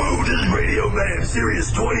that. Woo-woo, this is Radio Bam,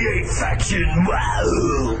 Sirius 28 Faction.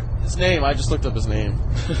 Wow. His name, I just looked up his name.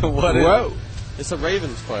 What is Whoa. It's a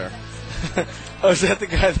Ravens player. Oh, is that the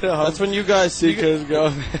guy that... That's when you guys see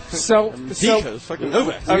go. So fucking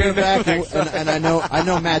Novak. Go back and I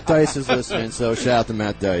know Matt Dice is listening, so shout out to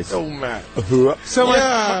Matt Dice. Oh, Matt.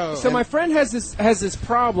 So my friend has this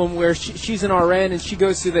problem where she's an RN and she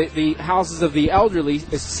goes to the houses of the elderly,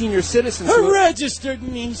 senior citizens. A registered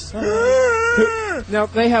niece. Now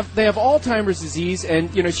they have Alzheimer's disease,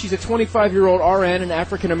 and she's a 25-year-old RN and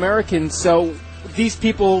African American. So these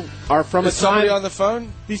people are from Is a time. somebody on the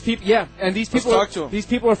phone? These people, yeah, and these people. Let's talk to 'em. These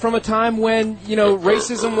people are from a time when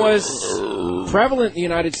racism was prevalent in the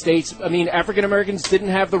United States. I mean, African Americans didn't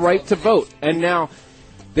have the right to vote, and now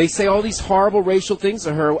they say all these horrible racial things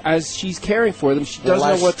to her as she's caring for them. She doesn't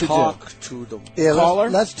know what to talk to them. Yeah, Caller?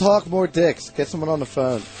 let's talk more dicks. Get someone on the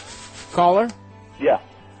phone. Caller? Yeah.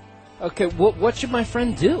 Okay, what should my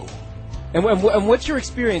friend do? And what's your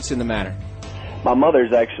experience in the matter? My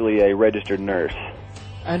mother's actually a registered nurse.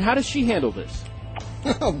 And how does she handle this?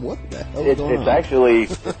 What the hell is going It's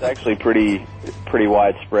on? actually pretty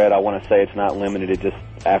widespread. I want to say it's not limited to just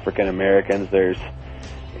African Americans. There's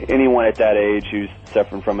anyone at that age who's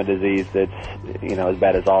suffering from a disease that's as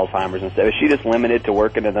bad as Alzheimer's and stuff. Is she just limited to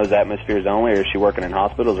working in those atmospheres only, or is she working in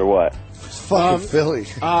hospitals, or what? It's fucking Philly.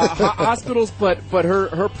 Hospitals, but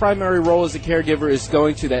her primary role as a caregiver is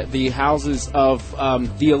going to the houses of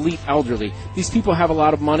the elite elderly. These people have a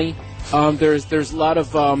lot of money. There's a lot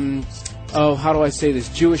of how do I say this?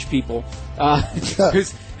 Jewish people.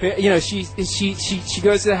 Who's, she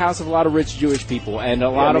goes to the house of a lot of rich Jewish people, and a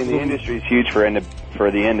lot of the industry is huge for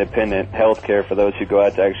the independent health care for those who go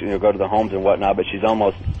out to actually go to the homes and whatnot. But she's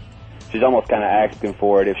almost kind of asking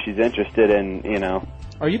for it if she's interested in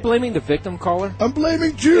Are you blaming the victim, caller? I'm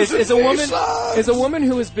blaming Jews. Is a woman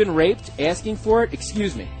who has been raped asking for it?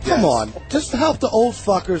 Excuse me. Come on, just help the old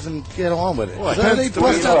fuckers and get on with it.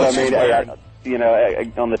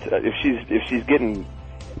 If she's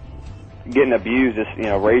getting abused,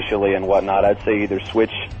 racially and whatnot, I'd say either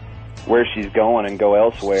switch where she's going and go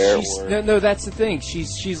elsewhere. No, that's the thing.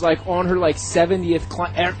 She's like on her 70th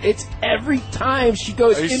client. It's every time she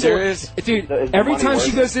goes Are you into serious? Dude, every time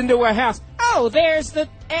she goes into a house. Oh, there's the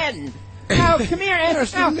N. Oh, come here, N.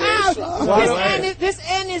 This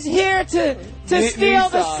N is here to steal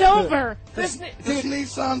the silver. This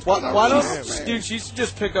Nissan's Why don't, dude? She should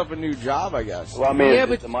just pick up a new job, I guess. Well, I mean,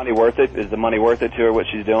 is the money worth it? Is the money worth it to her? What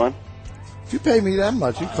she's doing? If you pay me that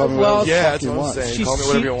much, you call me Well, whatever yeah, the fuck that's you what I'm want. saying. Call me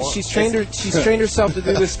whatever you want. She's trained herself to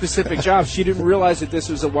do this specific job. She didn't realize that this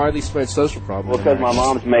was a widely spread social problem. Well, because my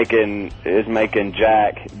mom's making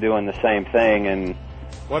Jack doing the same thing, and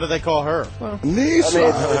What do they call her? I mean, it's still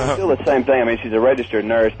the same thing. I mean, she's a registered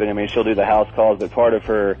nurse, but I mean, she'll do the house calls. But part of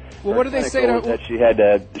her, well, what do they say to her? That she had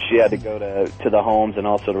to go to the homes and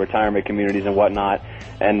also the retirement communities and whatnot.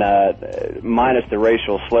 And minus the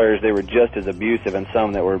racial slurs, they were just as abusive, and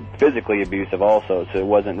some that were physically abusive also. So it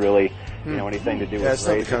wasn't really anything to do with race.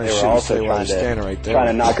 Kind they of were also trying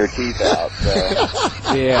to knock her teeth out.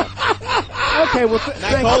 So. Yeah. Okay. Well,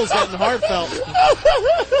 Matt Cole's getting heartfelt.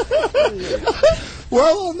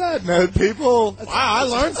 Well, on that note, people. Wow, I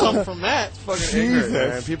learned something from Matt. It's fucking ignorant,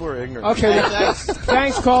 man. People are ignorant. Okay, well,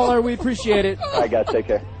 thanks, caller. We appreciate it. All right, guys, take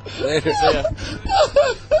care. Later. See ya.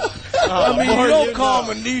 I mean, you don't call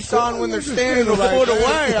them a Nissan when they're standing a foot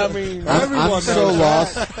away. I mean, I'm so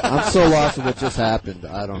lost. I'm so lost with what just happened.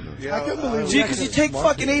 I don't know. I couldn't believe Gee, because you take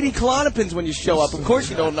fucking 80 Klonopins when you show up. Of course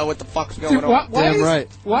you don't know what the fuck's going Dude, on.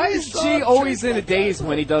 Why is G always in a daze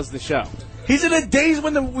when he does the show? He's in a daze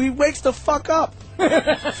when he wakes the fuck up.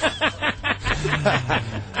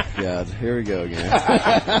 God, here we go again.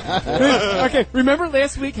 Okay, remember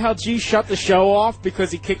last week how G shut the show off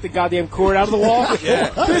because he kicked the goddamn cord out of the wall? Yeah.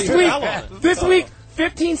 This week,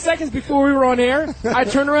 15 seconds before we were on air, I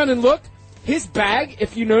turn around and look. His bag,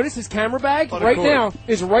 if you notice, his camera bag right now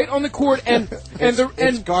is right on the cord, and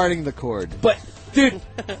it's guarding the cord. But. Dude,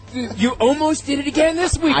 you almost did it again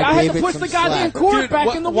this week. I had to push the goddamn cord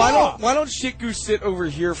back in the wall. Why don't Shit Goose sit over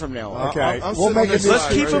here from now on? Okay. Let's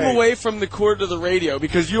keep him away from the cord to the radio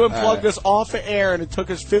because you unplugged us off the air and it took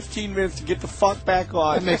us 15 minutes to get the fuck back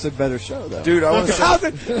on. It makes a better show, though. Dude, I want to say... How'd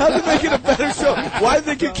they make it a better show? Why did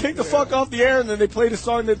they get kicked the fuck off the air and then they played a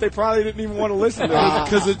song that they probably didn't even want to listen to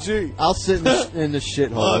because of G? I'll sit in the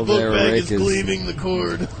shithole over book there. bag is gleaming the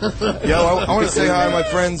cord. Yo, I want to say hi to my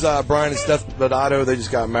friends Brian and Steph, but Otto, they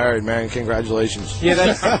just got married, man. Congratulations. Yeah,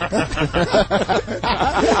 that's...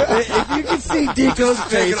 If you can see Deco's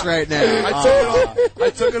face right now. I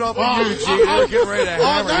took it off of you, G. You're getting ready to hammer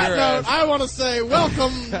On that your note, ass. I want to say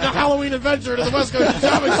welcome to Halloween Adventure to the West Coast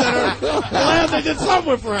Shopping Center. Glad they did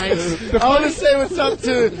something with Franks. I want to say what's up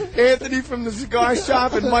to Anthony from the cigar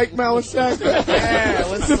shop and Mike Malasaka.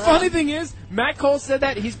 The funny thing is, Matt Cole said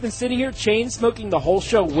that he's been sitting here chain smoking the whole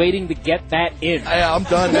show waiting to get that in. Yeah, I'm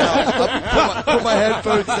done now. I'll put my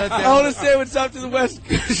headphones set down. I want to say what's up to the West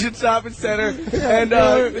Coast Shopping Center and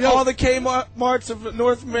all the Kmarts of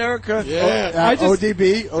North America. Yeah.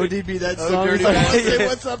 ODB, that song. Dirty Like, Bastard. say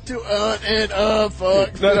what's up to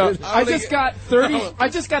fuck. No. I just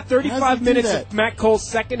got 35 minutes of Matt Cole's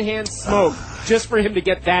secondhand smoke just for him to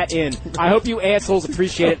get that in. I hope you assholes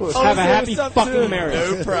appreciate it. Have a happy fucking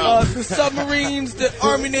marriage. No problem. The submarines, the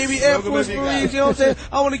Army, Navy, Air Force, Marines, you know what I'm saying?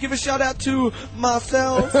 I want to give a shout out to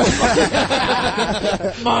myself.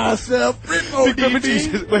 Big Baby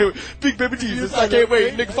Jesus. Wait. Big Baby Jesus. I can't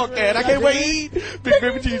wait. Nigga, fuck that. I can't wait. Big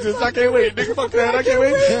Baby Jesus. I can't wait. Nigga, fuck that. I can't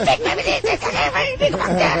wait. Big Baby Jesus. I can't wait. Nigga, fuck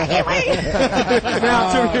that. I can't wait.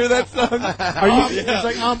 Now, to hear that song? Are you? It's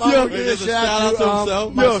like I'm gonna give a shout out to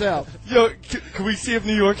himself. Myself. Yo, can we see if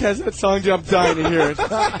New York has that song? Dude, I'm dying to hear it.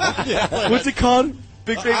 What's it called?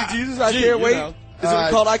 Big Baby Jesus? I can't wait. know. Is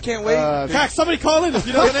it called I Can't Wait? Heck, somebody call in if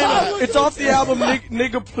you know the name of it. It's off the album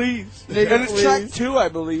Nigga Please. And it's track 2, I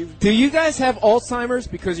believe. Do you guys have Alzheimer's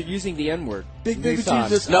because you're using the N-word? Big Baby Nissan.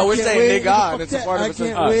 Jesus. No, we're I can't saying wait. nigga, and it's a part of I it.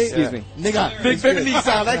 can't wait. Excuse me. Nigga. Big Baby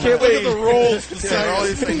Nissan, I can't wait. The rules to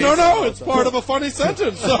say. No, it's part of a funny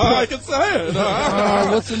sentence, so I can say it.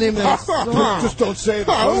 What's the name of that song? Just don't say it.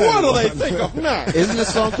 What do they think of next? Isn't the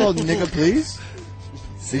song called Nigga Please?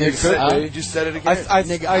 You just said it again.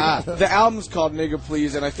 The album's called Nigga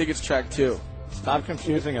Please, and I think it's track 2. Stop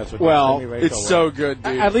confusing us with Well, Jimmy Rachel It's so good,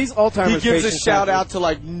 dude. At least Alzheimer's He gives a patients shout have- out to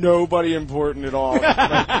like nobody important at all.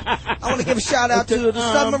 I want to give a shout out to the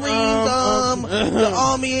submarines, the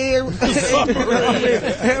Army Air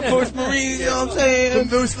Force Marines. You know what I'm saying?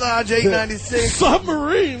 The Moose Lodge 896.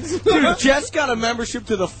 Submarines. Dude, Jess got a membership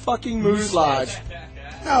to the fucking Moose Lodge.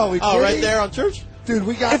 No, we Oh, right there on Church? Dude,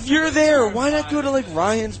 we got. If you're there, why not go to like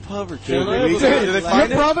Ryan's Pub or Dude, Chili? we- Do they Your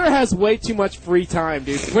find it? brother has way too much free time,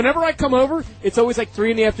 dude. Whenever I come over, it's always like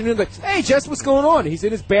 3 in the afternoon. Like, hey, Jess, what's going on? He's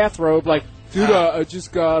in his bathrobe. Like, dude, I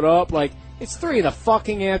just got up. Like, it's 3 in the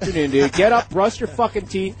fucking afternoon, dude. Get up, brush your fucking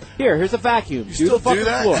teeth. Here's a vacuum. Do still the fucking do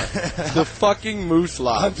that? floor. The fucking Moose I'm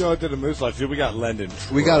Lodge. going to the Moose Lodge. Dude, we got Lendon.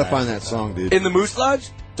 We gotta find that song, dude. In the Moose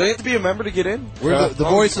Lodge? Don't you have to be a member to get in? We're the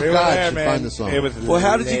voice of We were God there, should man. find the song. It was Well,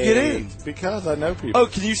 how did you get in? Because I know people. Oh,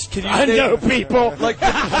 can you I stay, know people. Like,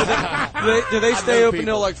 do they stay open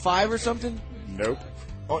till like 5 or something? Nope.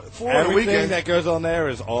 For a Everything weekend. that goes on there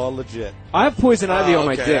is all legit. I have poison ivy on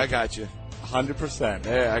my okay, dick. I got you. 100%.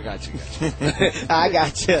 Yeah, I got you. I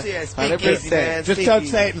got you. 100%. Just don't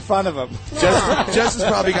say it in front of him. Jess has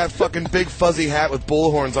probably got fucking big fuzzy hat with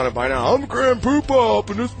bullhorns on it by now. I'm Grand Poop Up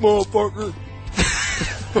and this motherfucker.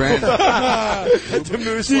 The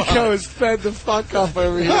Moose Chico is fed the fuck up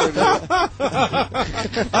over here.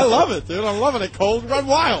 I love it, dude. I'm loving it. Cold, run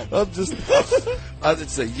wild. I'm just. I would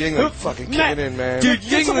say Yingling fucking kicking in, man. Dude,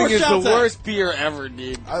 Get some more Yingling is the shouts out. worst beer ever,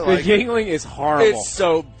 dude. I The like it. Yingling is horrible. It's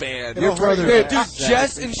so bad. Your brother- Dude,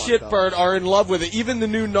 Jess and Shitbird are in love with it. Even the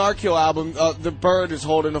new Narkill album, the Bird is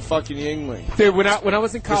holding a fucking Yingling. Dude, when I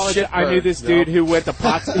was in college, shit I knew bird, this dude who went to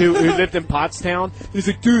who lived in Pottstown. He's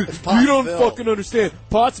like, dude, you don't fucking understand.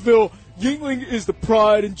 Pottsville, Yingling is the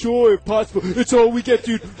pride and joy of Pottsville. It's all we get,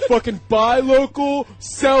 dude. Fucking buy local,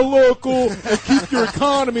 sell local, and keep your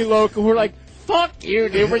economy local. We're like, fuck you,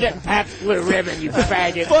 dude. We're getting Pabst Blue Ribbon, you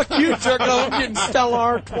faggot. Fuck you, jerk off. I'm getting Stella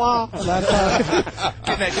Artois.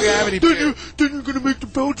 Then you're gonna make the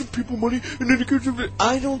Belgian people money, and then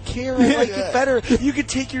I don't care. I like it better. You could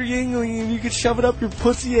take your Yingling and you could shove it up your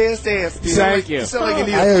pussy ass, dude. Thank you. You sound like you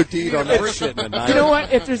need I a OD'd on that shit. You know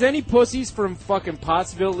what? If there's any pussies from fucking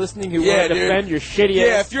Pottsville listening who Yeah, want to dude. defend your shitty Yeah,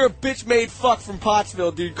 ass, if you're a bitch made fuck from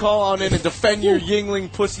Pottsville, dude, call on in and defend your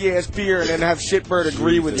Yingling pussy ass beer and then have Shitbird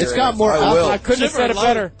agree with you. It's got more I will. I couldn't have said it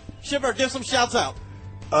better. Shipper, give some shouts out.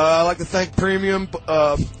 I'd like to thank Premium,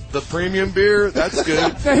 the Premium beer. That's good.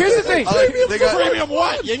 Now here's the thing. I like, they got, Premium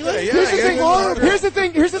what? Yingling? Yeah, Here's the thing. Yingling.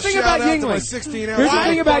 Here's the thing Shout about out to my Yingling. 16 Here's the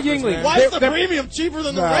thing about Yingling. Why is the premium cheaper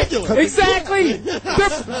than the regular? Exactly. The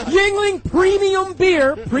Yingling premium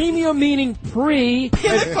beer, premium meaning pre.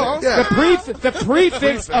 The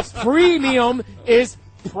prefix of premium is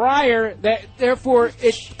prior. That therefore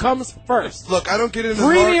it comes first. Look, I don't get into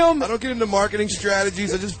Premium. I don't get into marketing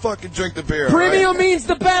strategies. I just fucking drink the beer. Premium all right? means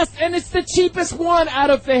the best, and it's the cheapest one out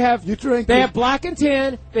of. They have You drink They it. have black and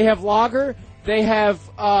tan. They have lager. They have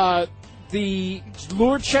the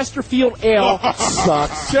Lord Chesterfield Ale.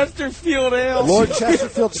 Sucks. Chesterfield Ale. Lord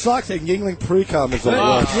Chesterfield sucks, and Yingling Pre-Cum is the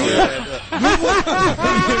worst.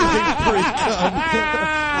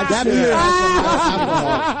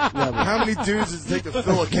 How many dudes does it take to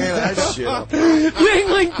fill a can of that shit up?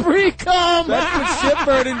 Yingling Pre-Cum! That's what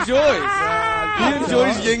Shitbird enjoys. He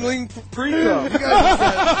enjoys Yingling Pre-Cum.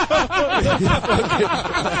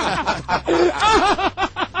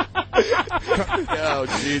 Oh,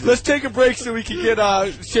 Jesus. Let's take a break so we can get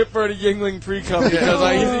Shitbird a Yingling Pre-Cum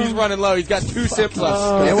because he's running low. He's got 2 sips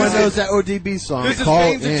left. Everyone knows that ODB song. This is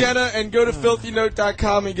James Agenda, and go to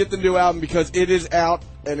filthynote.com and get the new album because it is out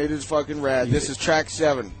and it is fucking rad. This is track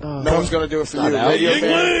 7. No one's going to do it for you. Radio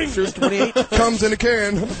Band, Truth 28. Comes in a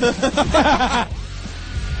can.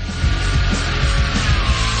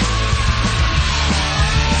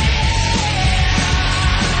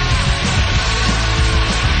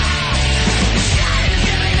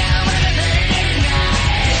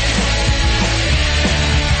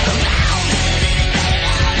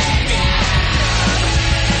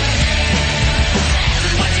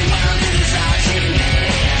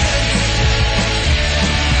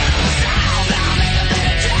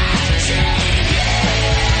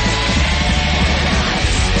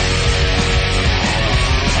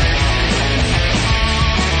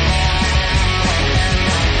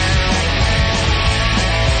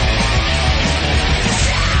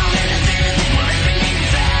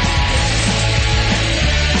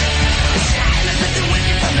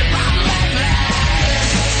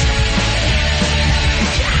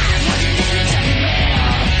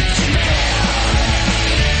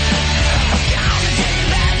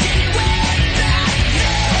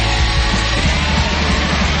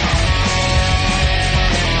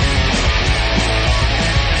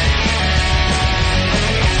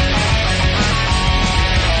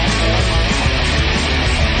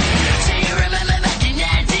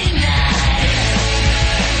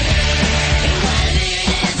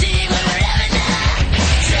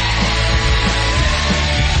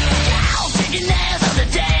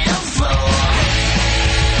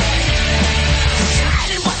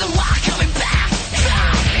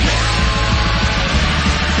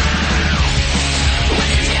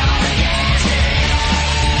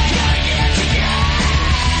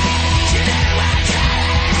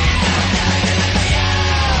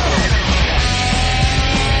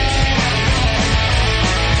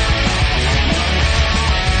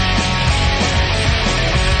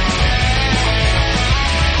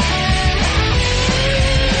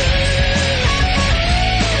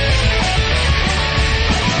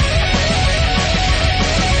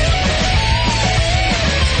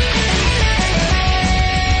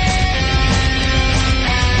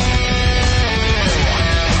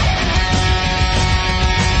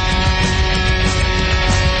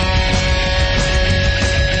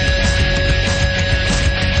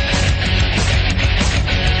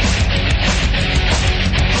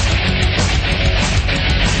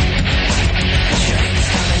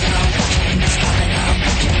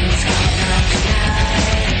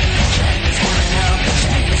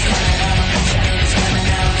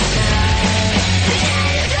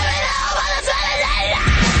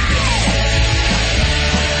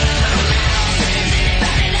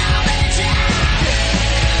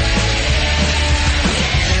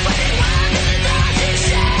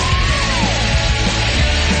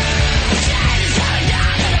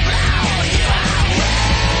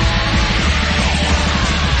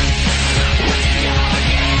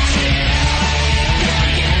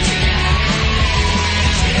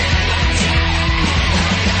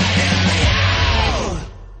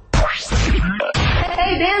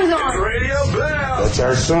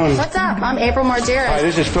 Our son. What's up? I'm April Margera. Hi,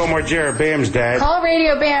 this is Phil Margera, Bam's dad. Call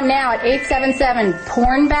Radio Bam now at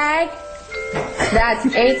 877-PORN-BAG. That's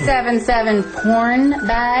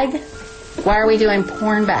 877-PORN-BAG. Why are we doing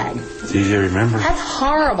porn bag? It's easy to remember. That's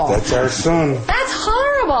horrible. That's our son. That's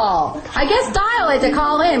horrible. I guess dial it to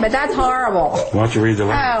call in, but that's horrible. Why don't you read the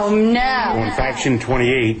line? Oh, no. On Faction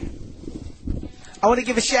 28. I want to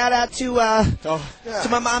give a shout out to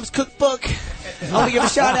my mom's cookbook. I want to give a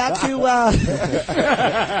shout out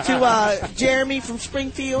to Jeremy from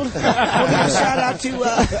Springfield. I want to give a shout out to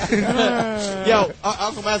Yo,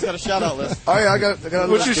 Uncle Matt's got a shout out list. Oh yeah, I got a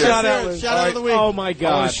What's list your here. shout out list? Shout out of the week. Oh my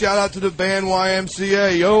God! I want to shout out to the band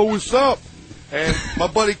YMCA. Yo, what's up? And my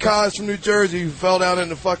buddy Kaz from New Jersey who fell down in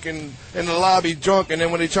the lobby drunk, and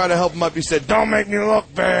then when they tried to help him up, he said, "Don't make me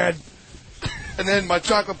look bad." And then my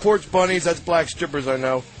chocolate porch bunnies, that's black strippers, I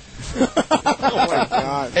know. Oh my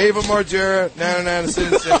God. Ava Margera, Nana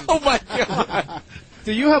Citizen. Oh my God.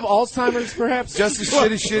 Do you have Alzheimer's, perhaps? Just a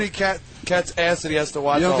shitty cat cat's ass that he has to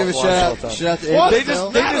watch. You don't all, give a watch shout all out. the time. Shout out to What?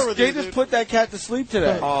 Ed. They just put that cat to sleep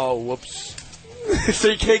today. Oh, whoops. So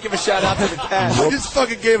you can't give a shout out to the cat. I just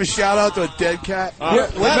fucking gave a shout out to a dead cat.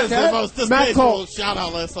 That is the most Matt distasteful Cole. shout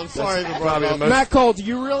out list. I'm sorry to Probably the most Matt Cole, do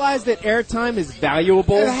you realize that airtime is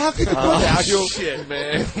valuable? shit,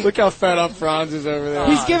 man. Look how fed up Franz is over there.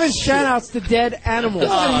 He's giving shout outs to dead animals.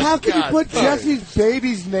 And how can you put Jesse's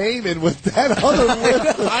baby's name in with that other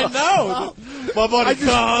list? I know. My buddy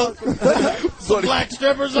Carl. Some black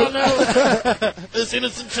strippers on there. This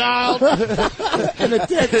innocent child. And a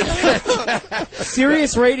dead cat.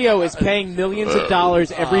 Sirius Radio is paying millions of dollars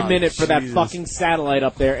every minute for that Jesus. fucking satellite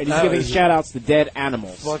up there, and he's giving shout outs to dead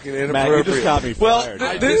animals. Fucking Matt, you just inappropriate. got me Well, fired.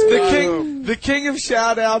 the king of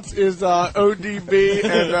shout outs is ODB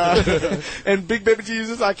and Big Baby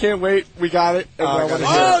Jesus. I can't wait. We got it. And I wanna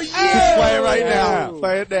hear it. yeah! Just play it right now.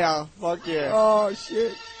 Play it now. Fuck yeah. Oh,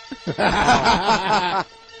 shit.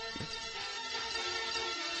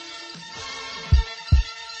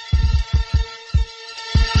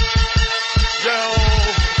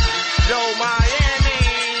 Yo, Miami,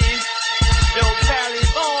 yo,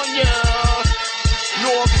 California,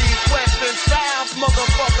 Northeast, West, and South,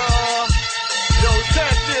 motherfucker. Yo,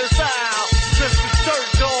 check this out, just the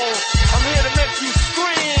church on. I'm here to make you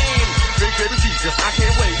scream. Big baby Jesus, I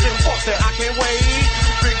can't wait. Nigga, fuck that, I can't wait.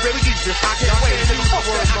 Big baby Jesus, I can't wait. Nigga, fuck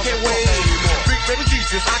that, I can't wait. Big baby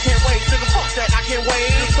Jesus, I can't wait. Nigga, fuck that, I can't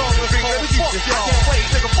wait. Big baby Jesus, I can't wait.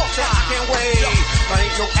 Nigga, fuck that, I can't wait. I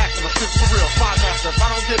ain't no actor, I'm just for real, spy master. If I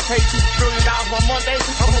don't get paid $2 billion on Monday,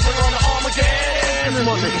 I'm gonna bring on the Armageddon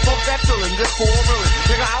Monday. Fuck that feeling, just for a million.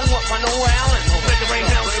 Nigga, I want my Noah Allen. Make it rain,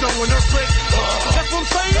 hell, snow, and earthquake. That's what I'm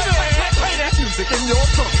saying, man. Play that music in your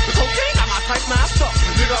tongue. The cocaine got my type master.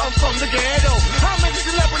 Nigga, I'm from the ghetto. How many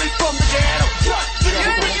celebrities from the ghetto? What?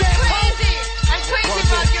 You're crazy. I'm crazy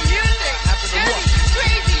about your music. You're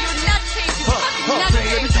crazy. You're nuts, crazy. Fucking nuts,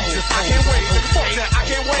 crazy. I can't wait. Nigga, fuck that. I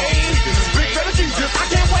can't wait. Big baby Jesus, I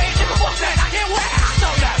can't wait. Nigga, fuck that. I can't wait. I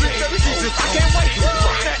know that. Big baby Jesus, I can't wait.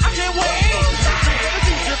 Fuck that. I can't wait. Big baby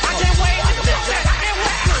Jesus, I can't wait. Nigga, fuck that. I can't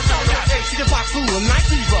wait. I know that. Hey, chicken pox, flu, and night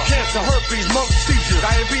fever, cancer, herpes, monkey seizures,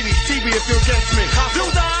 diabetes, TB if you're against me. You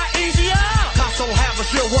die easier. Cops don't have a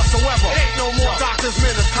shield whatsoever. It ain't no more doctors,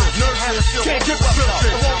 ministers, nurses. Can't get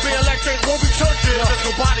prescription. It won't be electric, won't be churches. There's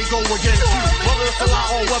nobody go against you, whether it's a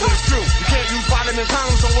lie or whether it's true. You can't use vitamins,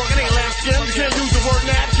 condoms don't work. It ain't lambskin. You can't use the word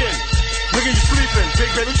napkin. Nigga, you sleeping.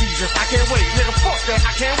 Big baby Jesus, I can't wait. Nigga, fuck that,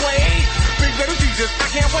 I can't wait. Big baby Jesus, I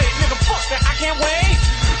can't wait. Nigga, fuck that, I can't wait.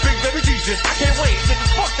 Big baby Jesus, I can't wait. Nigga,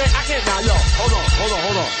 fuck that, I can't. Now, yo, hold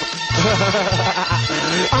on.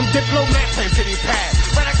 I'm diplomat, playing pity pad.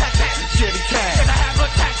 Rat-a-tat-tat, shitty cat. And I have a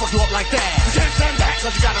attack, fuck you up like that. You can't stand back,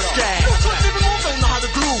 cause you got a scab. You couldn't even move, don't know how to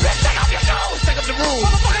groove. Let's take off your shoes, take up the room.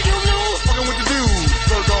 Motherfucker, you lose. Fucking with the dude.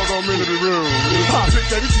 Third dog on me to be rude. Big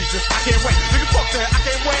baby Jesus, I can't wait. Nigga, fuck that, I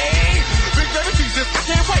can't wait. Big baby Jesus, I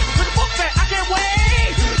can't wait. Nigga, fuck that, I can't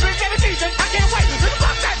wait. Big baby Jesus, I can't wait. Nigga,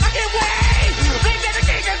 fuck that, I can't wait. Big baby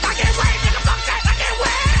Jesus, I can't wait. Nigga, fuck that, I can't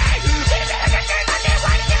wait. Big baby Jesus, I can't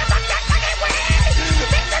wait. Nigga, fuck that, I can't wait.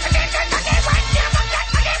 Big baby Jesus, I can't wait. Nigga, fuck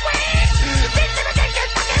that, I can't wait. Big baby Jesus,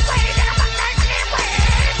 I can't wait. Nigga, fuck that, I can't wait.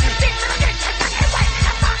 Big baby Jesus, I can't wait.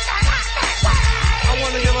 Nigga, fuck that, I can't wait. I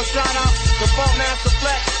want to give a shout out to Funk Master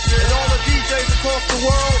Flex and all the DJs across the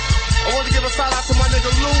world. I want to give a shout out to my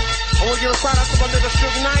nigga Luke. I want to give a shout out to my nigga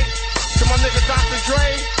Suge Knight, to my nigga Dr.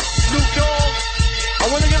 Dre, Snoop Dogg. I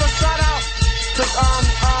want to give a shout out to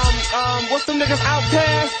what's them niggas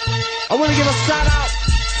Outkast. I want to give a shout out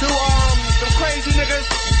to some crazy niggas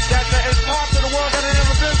that is parts of the world that I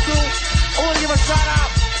never been to. I want to give a shout out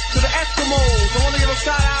to the Eskimos. I want to give a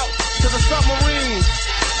shout out to the submarines.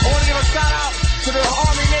 I want to give a shout out to the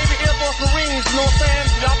Army, Navy, Air Force, Marines. You know what I'm saying?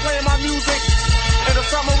 Y'all playing my music in the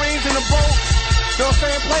submarines, in the boat. You know what I'm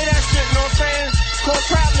saying? Play that shit, you know what I'm saying? It's called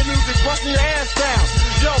traveling music, busting your ass down.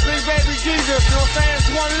 Yo, Big Baby Jesus, you know what I'm saying? It's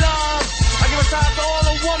one love. I give a shout out to all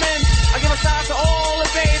the women. I give a shout out to all the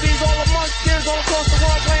babies, all the munchkins all across the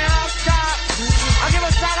world playing house cop. I give a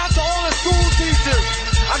shout out to all the school teachers.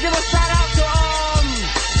 I give a shout out to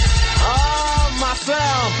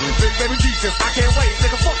myself. Big Baby Jesus, I can't wait.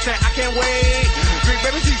 Nigga, fuck that, I can't wait. Big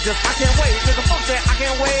Baby Jesus, I can't wait. Nigga, fuck that, I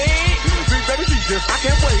can't wait. Big Baby Jesus, I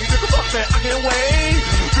can't wait. Nigga, fuck that, I can't wait.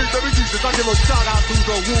 Big Baby Jesus, I give a shout out to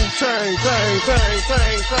the Wu-Tang,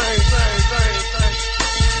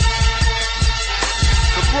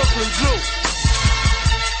 the Brooklyn Zoo.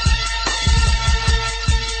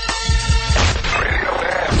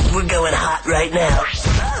 We're going hot right now.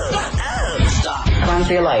 Run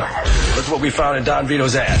for your life. Look what we found in Don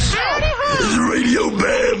Vito's ass. This is Radio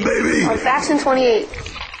Bam, baby. On Faction 28.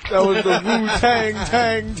 That was the Wu-Tang,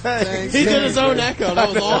 tang, tang. He did his own echo. That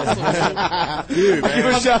was awesome. Dude, give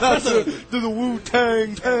a shout out to the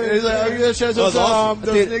Wu-Tang, tang. He's like, I'm gonna show some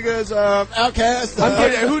those niggas, Outcast.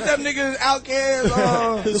 Who's them niggas,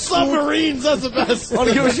 Outcast? The submarines, that's the best. I want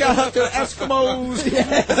to give a shout out to the Eskimos.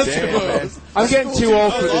 Eskimos. I'm getting too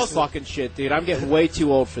old for this fucking shit, dude. I'm getting way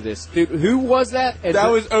too old for this. Dude, who was that? And That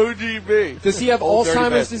was ODB. does he have Old Dirty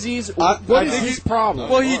Alzheimer's Bastard. disease? I What is think his he- problem?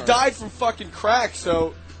 Well, he died from fucking crack,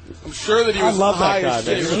 so I'm sure that he was love that high guy, as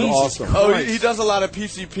man. shit. He was awesome. Oh, he does a lot of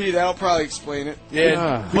PCP. That'll probably explain it.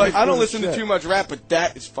 Yeah. But I don't He was listen to shit. too much rap, but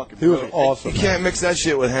that is fucking He was dope. awesome. You can't mix that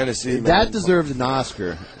shit with Hennessy. man. That deserved an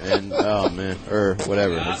Oscar, and oh man, or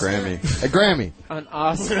whatever, a Grammy, a Grammy. An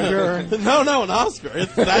Oscar. No, an Oscar.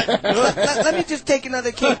 It's that good. Let me just take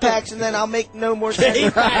another K-Pax and then I'll make no more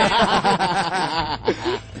sense.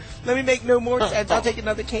 Let me make no more sense. I'll take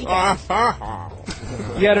another K-Pax.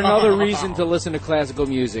 Yet another reason to listen to classical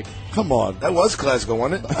music. Come on. That was classical,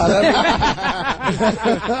 wasn't it?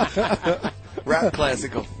 Rap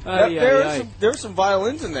classical. There are some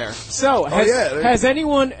violins in there. So, has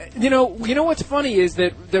anyone, you know what's funny is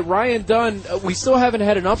that Ryan Dunn, we still haven't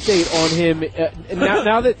had an update on him.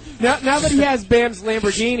 Now that he has Bam's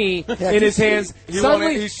Lamborghini in his hands,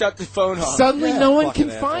 He shut the phone off. suddenly no one can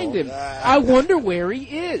find him. I wonder where he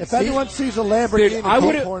is. If anyone sees a Lamborghini, Dude,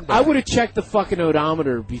 call I would have checked the fucking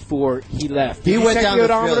odometer before he left. He Did you went check down the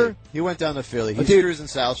to odometer? Philly. He went down to Philly. He's Dude, cruising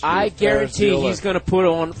South Street. I guarantee he's going to put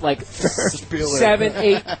on like 700,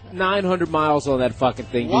 800, 900 miles on that fucking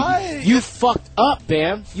thing. dude. Why? You fucked up,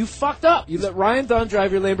 Bam. You fucked up. You let Ryan Dunn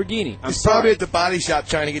drive your Lamborghini. I'm He's sorry. probably at the body shop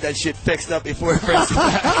trying to get that shit fixed up before it breaks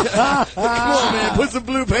back. Come on, man. Put some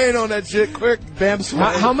blue paint on that shit quick. Bam's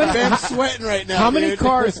sweating. How many? Bam's sweating right now. How many dude.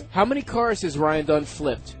 cars? How many cars has Ryan Dunn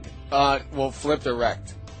flipped? Well, flipped or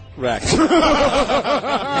wrecked. Wrecked.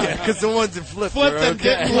 Yeah, because the ones that flipped were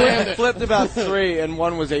okay. Flipped about 3, and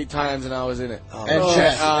one was 8 times, and I was in it.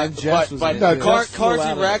 And Jess was but in it. cars Jess flew he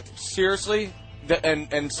out of wrecked, seriously,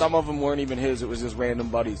 and some of them weren't even his. It was his random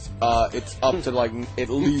buddies. It's up to like at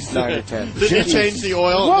least 9 or 10. Did he change the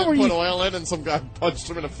oil What and were then put you- oil in and some guy punched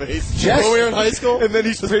him in the face? Jess- When we were in high school? And then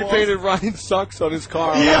he spray painted Ryan Sucks on his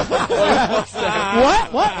car.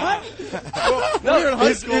 What? No,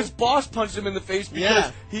 his boss punched him in the face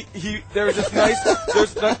because there was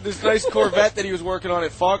this nice Corvette that he was working on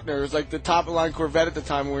at Faulkner. It was like the top of the line Corvette at the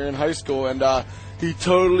time when we were in high school, and he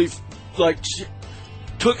totally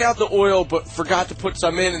took out the oil but forgot to put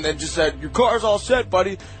some in, and then just said, "Your car's all set,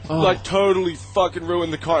 buddy." Like totally fucking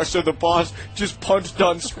ruined the car. So the boss just punched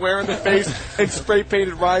Dunn square in the face and spray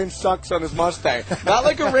painted Ryan Sucks on his Mustang. Not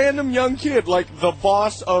like a random young kid, like the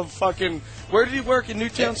boss of fucking. Where did he work in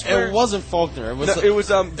Newtown Square? It wasn't Faulkner. It was No, it was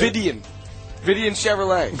Vidian. Vidian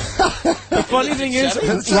Chevrolet. The funny thing is,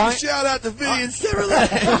 Shout out to Vidian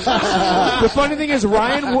Chevrolet. the funny thing is,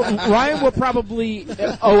 Ryan will probably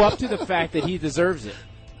owe up to the fact that he deserves it.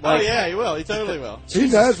 oh, yeah, he will. He totally will. He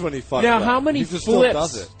knows when he fucks Now, up. how many he just still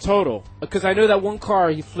does flips it. total? Because I know that one car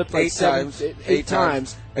he flipped like 8 seven, times. 8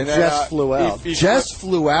 times. And Jess flew out. Jess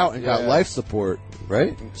flew out and got Yeah. life support,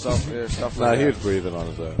 right? Stuff Nah, like he that. was breathing on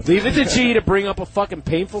his own. Leave it to G to bring up a fucking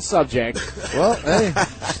painful subject. Well, hey,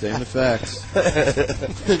 stay in the facts.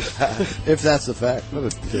 If that's the fact. What a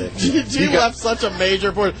dick. G left such a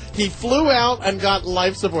major point. He flew out and got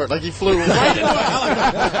life support. Like he flew right into a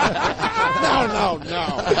helicopter.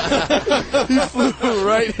 No. He flew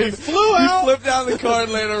right. He flew out. He flipped down the car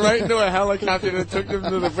and landed right into a helicopter and took him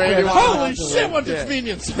to the van. Holy shit, what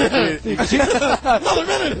convenience. Another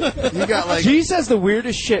minute. You got like G says the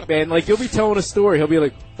weirdest shit, man. Like, you'll be telling a story. He'll be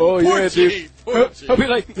like, oh, Poor yeah, G. dude. Poor G. He'll be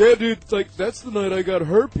like, yeah, dude, like, that's the night I got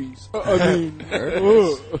herpes. I mean,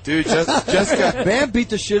 Dude, Jess got Bam beat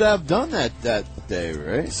the shit out of Dunn that day,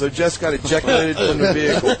 right? so Jess got ejected from the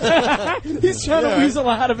vehicle. he's trying to weasel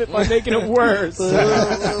out of it by making it worse.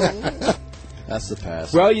 That's the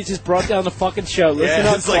past. Well, you just brought down the fucking show. Listen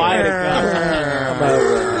up, it's like, quiet.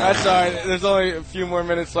 That's all right. There's only a few more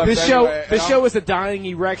minutes left. This anyway, show is a dying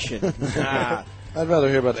erection. I'd rather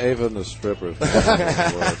hear about Ava and the strippers.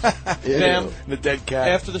 Damn. The dead cat.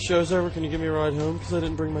 After the show's over, can you give me a ride home? Because I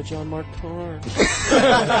didn't bring my John Mark car.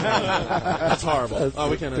 That's horrible. Oh,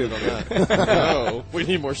 we can't end it on that. No, we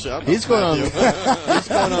need more shout-outs. He's going on. He's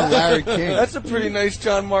going on Larry King. That's a pretty nice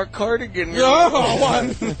John Mark cardigan. No,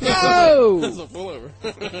 what? No! That's a pullover.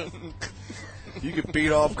 You could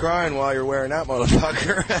beat off crying while you're wearing that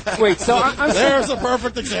motherfucker. Wait, so I'm There's a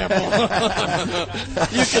perfect example.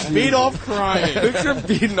 You can beat off crying. Picture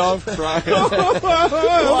beating off crying. Wow.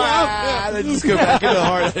 Then just go back into the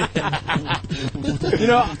heart. You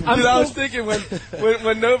know, Dude, I was thinking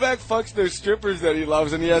when Novak fucks those strippers that he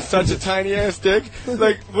loves and he has such a tiny ass dick,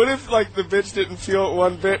 like, what if like the bitch didn't feel it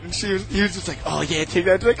one bit and he was just like, oh yeah, take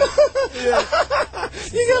that dick.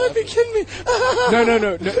 You gotta be kidding me. No.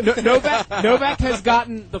 Novak has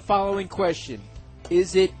gotten the following question: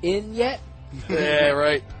 is it in yet? Yeah,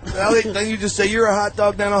 right. Then you just say you're a hot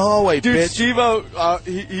dog down a hallway, Dude, bitch. Steve-O,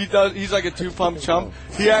 he's like a 2-pump chump.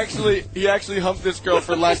 He actually humped this girl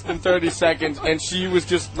for less than 30 seconds, and she was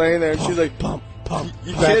just laying there, and she's like, pump.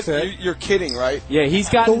 You're kidding, right? Yeah, he's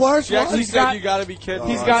gotten the worst. She actually He's said, you gotta be kidding.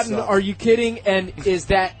 He's gotten. Are you kidding? And is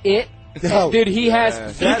that it? No. Dude, he has.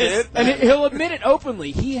 Is that it? And he'll admit it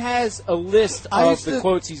openly. He has a list of the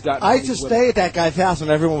quotes he's gotten. I used to stay at that guy's house when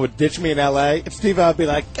everyone would ditch me in L.A. And Steve would be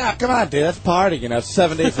like, God, come on, dude, that's party. You know,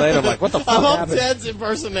 7 days later, I'm like, what the fuck I'm on happened? Ted's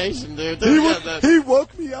impersonation, dude. He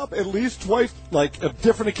woke me up at least twice, like, at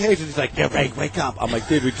different occasions. He's like, yeah, Ray, wake up. I'm like,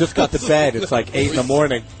 dude, we just got to bed. It's like 8 in the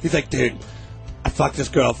morning. He's like, dude, I fucked this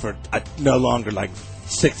girl for no longer, like,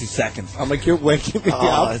 60 seconds. I'm like, you're waking me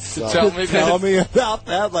up. Tell me about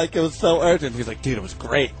that. Like, it was so urgent. He's like, dude, it was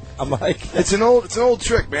great. I'm like, It's an old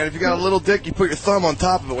trick, man. If you got a little dick, you put your thumb on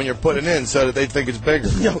top of it when you're putting it in so that they think it's bigger.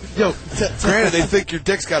 Granted, they think your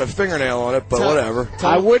dick's got a fingernail on it, but whatever.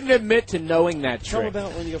 I wouldn't admit to knowing that Tell trick.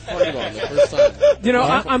 about when you got farted on the first time. You know,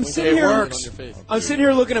 I'm sitting here. Works. On your face. I'm sitting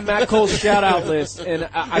here looking at Matt Cole's shout out list, and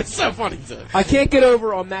It's so funny, too. I can't get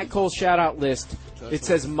over on Matt Cole's shout out list. It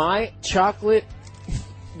says my chocolate.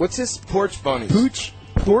 What's this? Porch bunnies.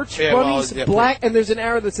 Porch Yeah, well, bunnies, yeah, black, and there's an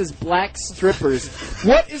arrow that says black strippers.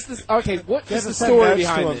 What is this? Okay, what is the story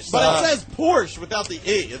behind this? But it says Porsche without the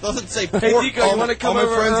E. It doesn't say Porsche. Hey, Nico, you want to come all my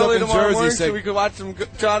over friends early up in tomorrow Jersey morning say- so we can watch some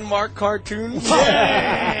John Mark cartoons?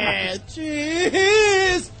 Yeah,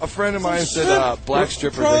 cheese. A friend of mine said black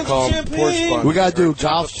strippers, they Drunk call them champagne. porch bunnies. we got to do a Or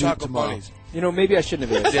golf shoot chocolate tomorrow. bunnies. You know, maybe I shouldn't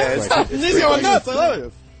have asked. Yeah, that question. These are nuts. I love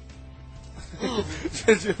it.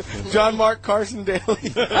 John Mark Carson Daly.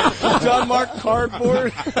 John Mark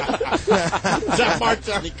Cardboard. John Mark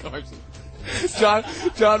Johnny Carson.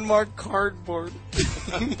 John Mark Cardboard.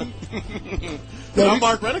 John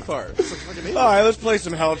Mark Rent-A-Car. All right, let's play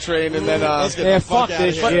some Hell Train and then. Let's get Yeah, the fuck fuck out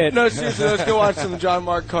this of here. shit. No, seriously, let's go watch some John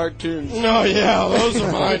Mark cartoons. No, yeah, those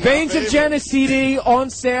are mine. Veins of Jenna CD on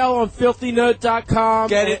sale on filthynut.com.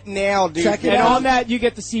 Get it now, dude. Check it And out. on that, you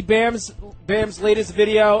get to see Bam's latest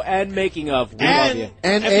video and making of. We love you.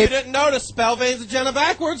 And if you didn't notice, spell Veins of Jenna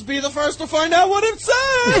backwards, be the first to find out what it says.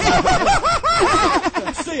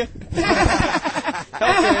 See ya.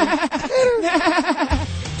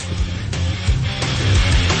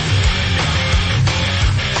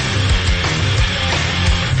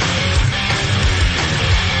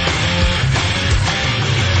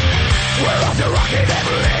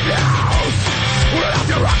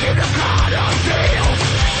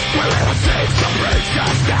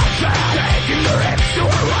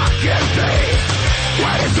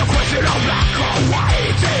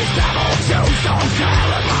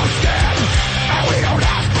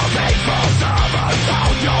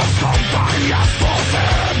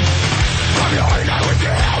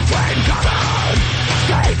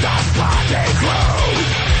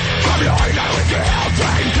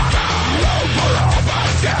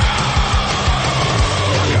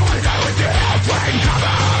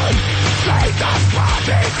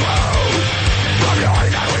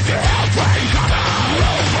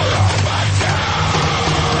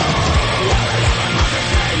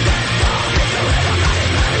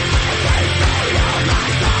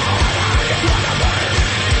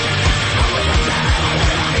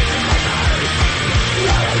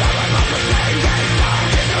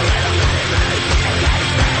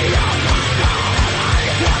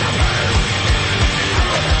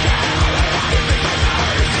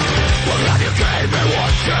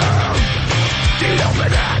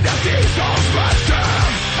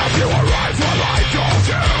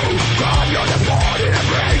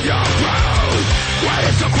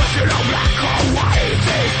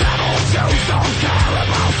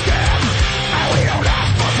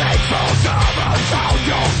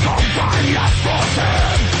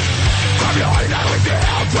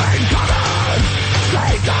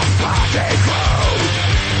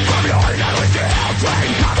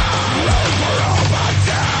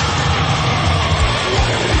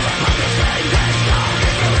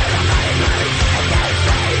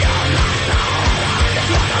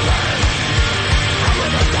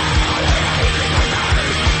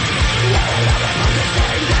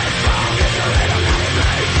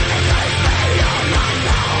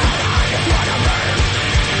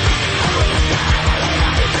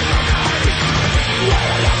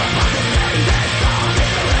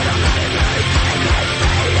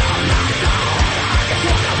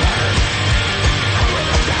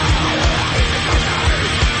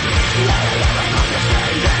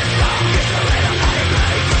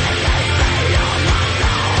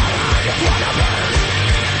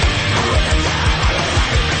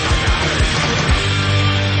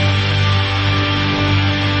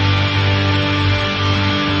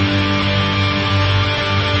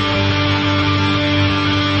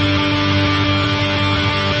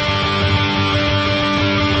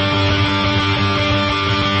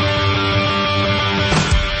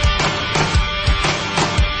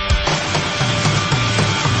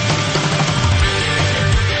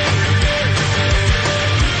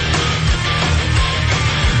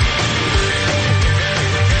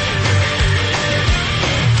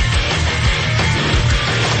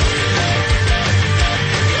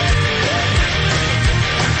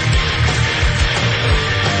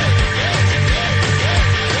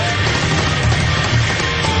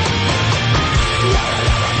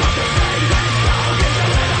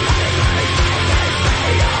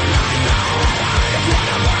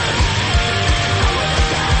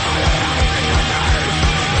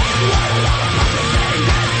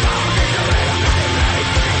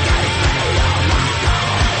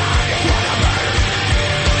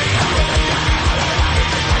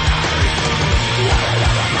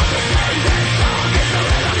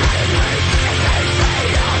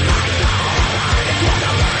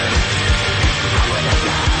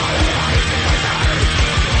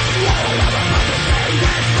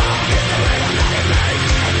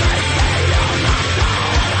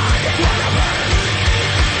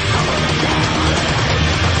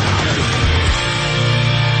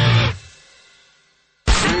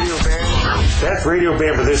 Radio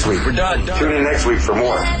Bam for this week. We're done. Tune in next week for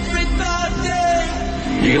more.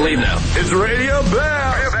 You can leave now. It's Radio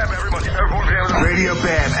Bam. Radio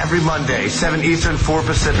Bam every Monday, 7 Eastern, 4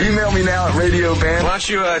 Pacific. Email me now at Radio Bam. Why don't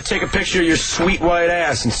you take a picture of your sweet white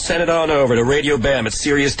ass and send it on over to Radio Bam at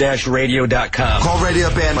Sirius-Radio.com. Call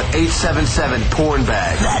Radio Bam at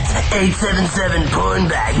 877-PORN-BAG. That's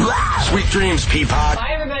 877-PORN-BAG. Sweet dreams, Peapod.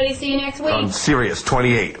 Bye, everybody. See you next week. On Sirius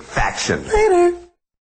 28 Faction. Later.